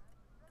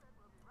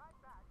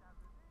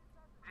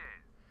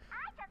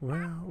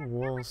 where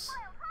was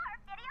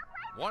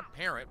What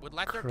parent would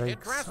let their kid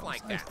Craig's dress house?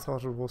 like I that?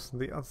 thought it was on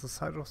the other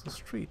side of the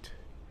street.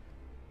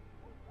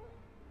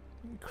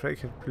 Craig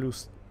had blue,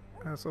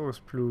 has always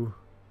blue,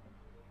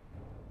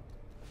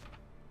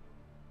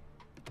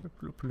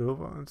 blue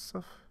pullover and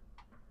stuff.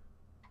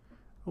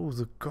 Oh,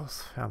 the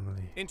Goth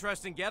family.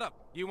 Interesting getup.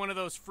 You one of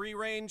those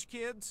free-range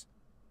kids?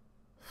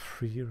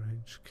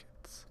 Free-range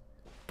kids.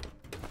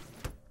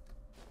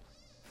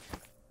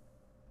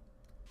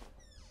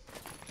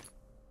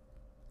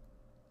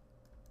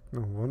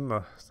 No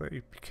wonder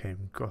they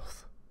became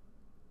goth.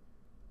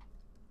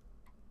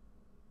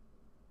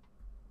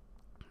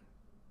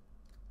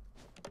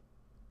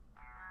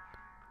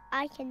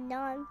 I can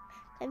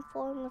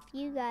non-conform with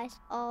you guys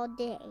all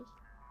day.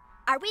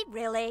 Are we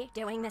really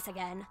doing this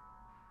again?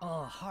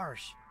 Oh,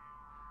 harsh.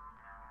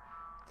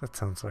 That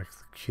sounds like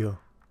the Cure.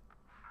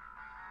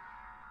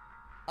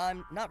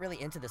 I'm not really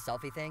into the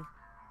selfie thing.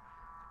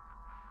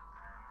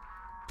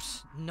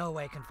 Psh, no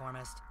way,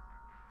 conformist.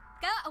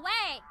 Go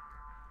away!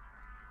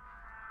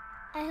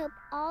 I hope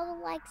all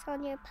the likes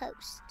on your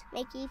post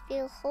make you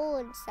feel whole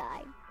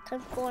inside.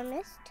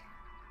 Conformist.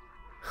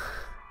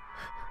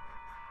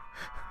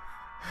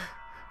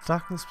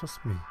 Darkness plus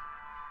me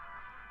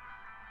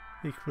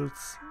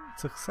equals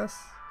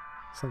success.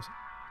 Something.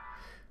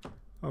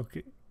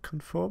 Okay,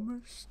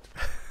 conformist.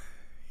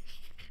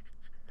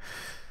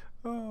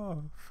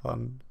 Oh,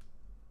 fun.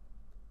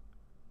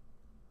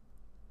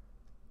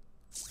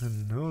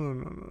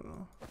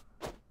 No.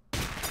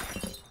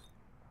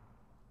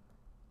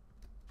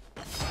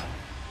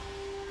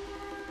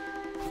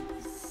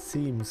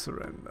 Theme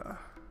surrender.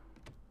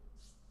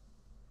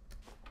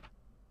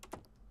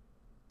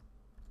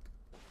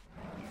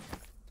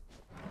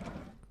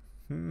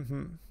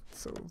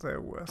 So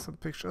there were some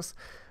pictures.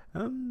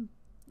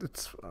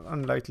 It's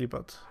unlikely,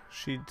 but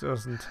she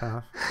doesn't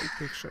have a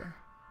picture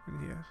in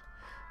here.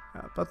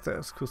 But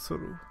there's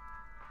Kusuru.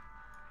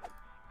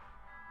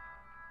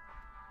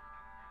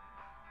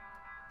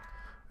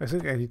 I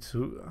think I need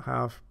to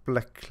have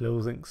black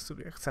clothing to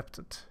be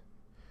accepted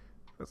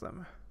for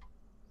them.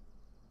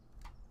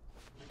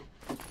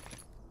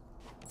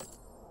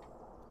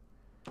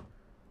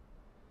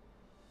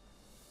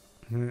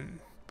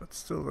 But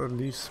still that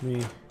leaves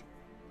me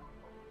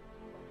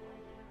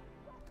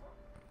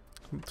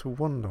to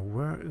wonder,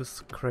 where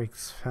is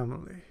Craig's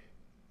family?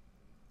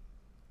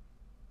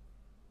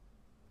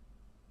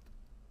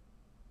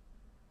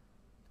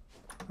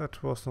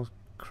 That was not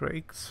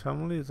Craig's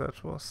family,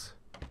 that was...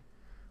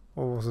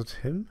 Or was it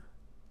him?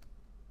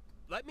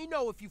 Let me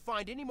know if you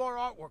find any more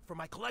artwork for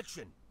my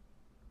collection.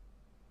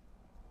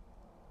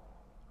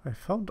 I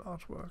found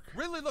artwork.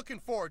 Really looking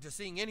forward to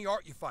seeing any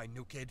art you find,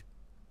 new kid.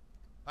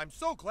 I'm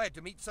so glad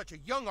to meet such a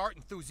young art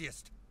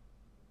enthusiast.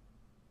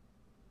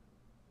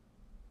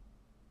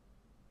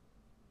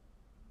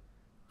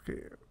 Okay,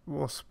 it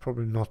was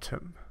probably not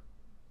him.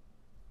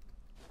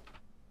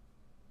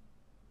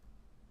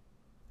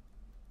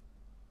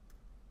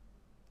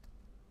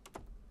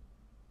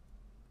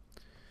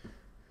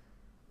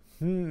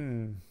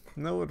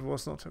 No, it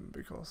was not him,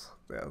 because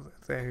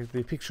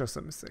the pictures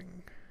are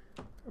missing.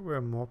 There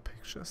were more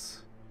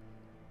pictures.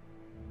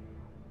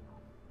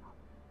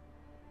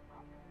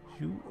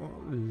 You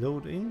are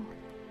loading.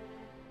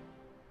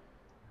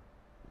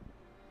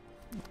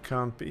 It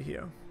can't be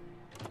here.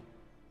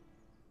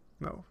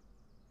 No.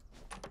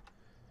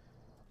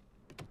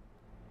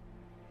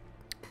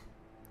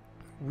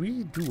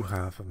 We do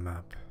have a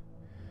map.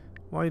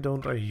 Why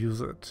don't I use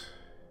it?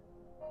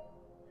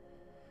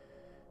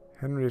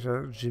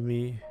 Henrietta,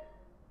 Jimmy,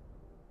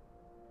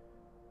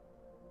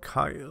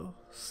 Kyle,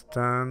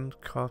 Stan,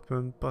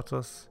 Cartman,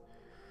 Butters,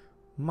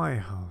 my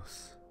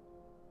house.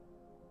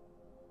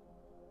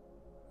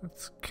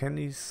 That's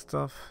Kenny's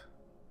stuff.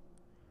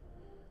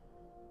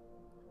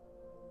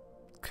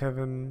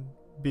 Kevin,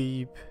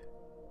 Beeb,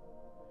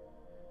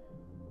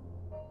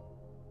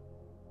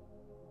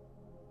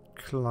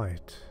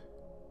 Clyde,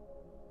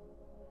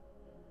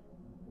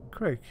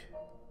 Craig.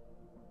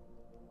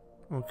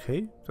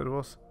 Okay, that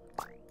was...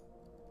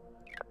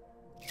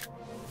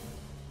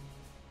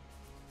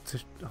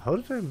 How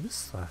did I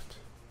miss that?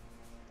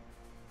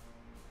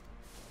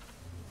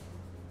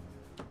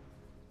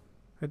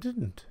 I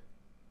didn't.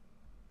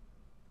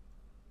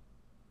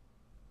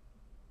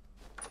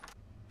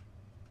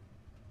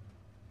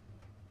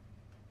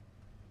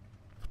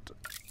 But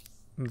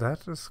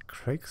that is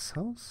Craig's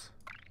house?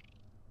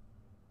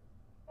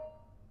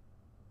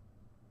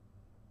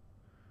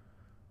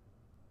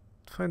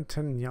 find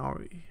 10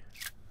 Yari.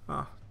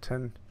 Ah,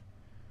 10.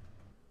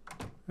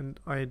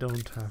 And I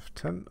don't have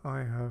 10,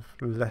 I have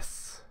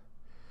less.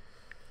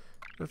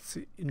 Let's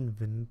see,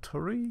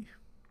 inventory.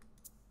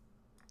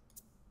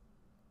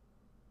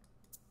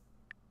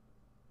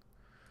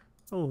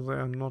 Oh, they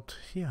are not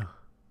here.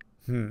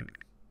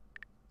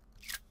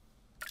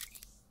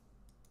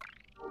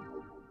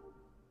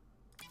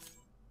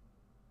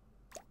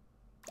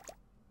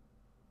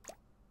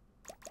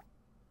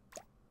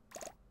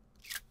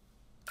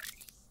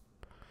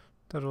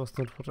 That was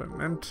not what I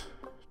meant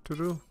to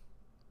do.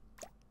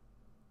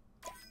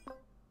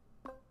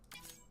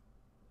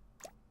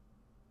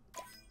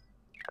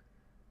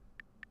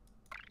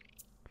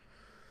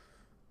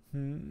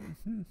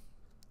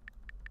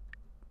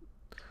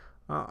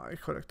 Ah, I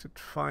collected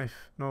 5.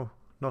 No,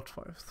 not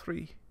 5,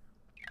 3.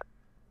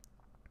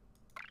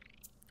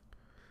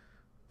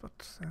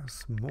 But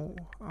there's more.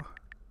 Ah,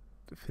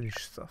 the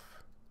finished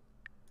stuff.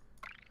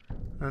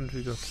 And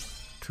we got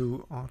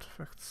 2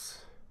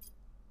 artifacts.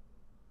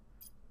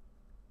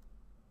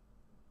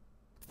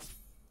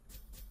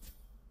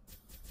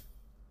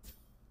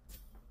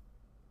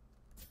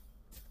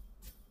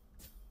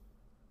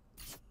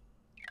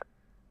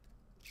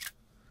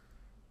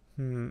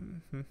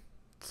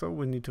 So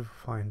we need to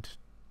find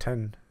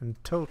 10 in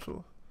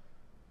total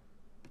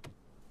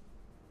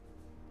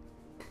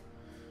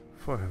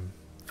for him.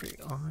 Okay,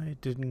 I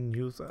didn't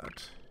use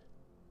that.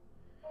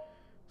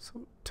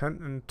 So 10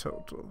 in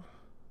total.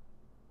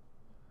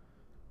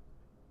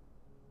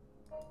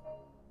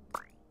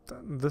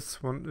 Then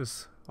this one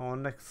is our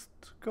next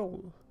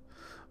goal.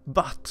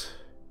 But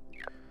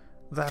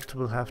that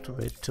will have to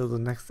wait till the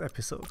next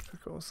episode,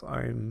 because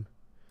I'm...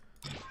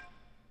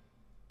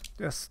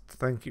 Yes,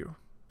 thank you.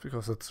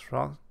 Because it's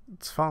far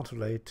too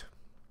late.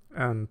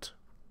 And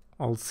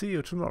I'll see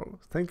you tomorrow.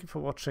 Thank you for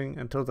watching.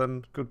 Until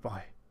then,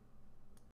 goodbye.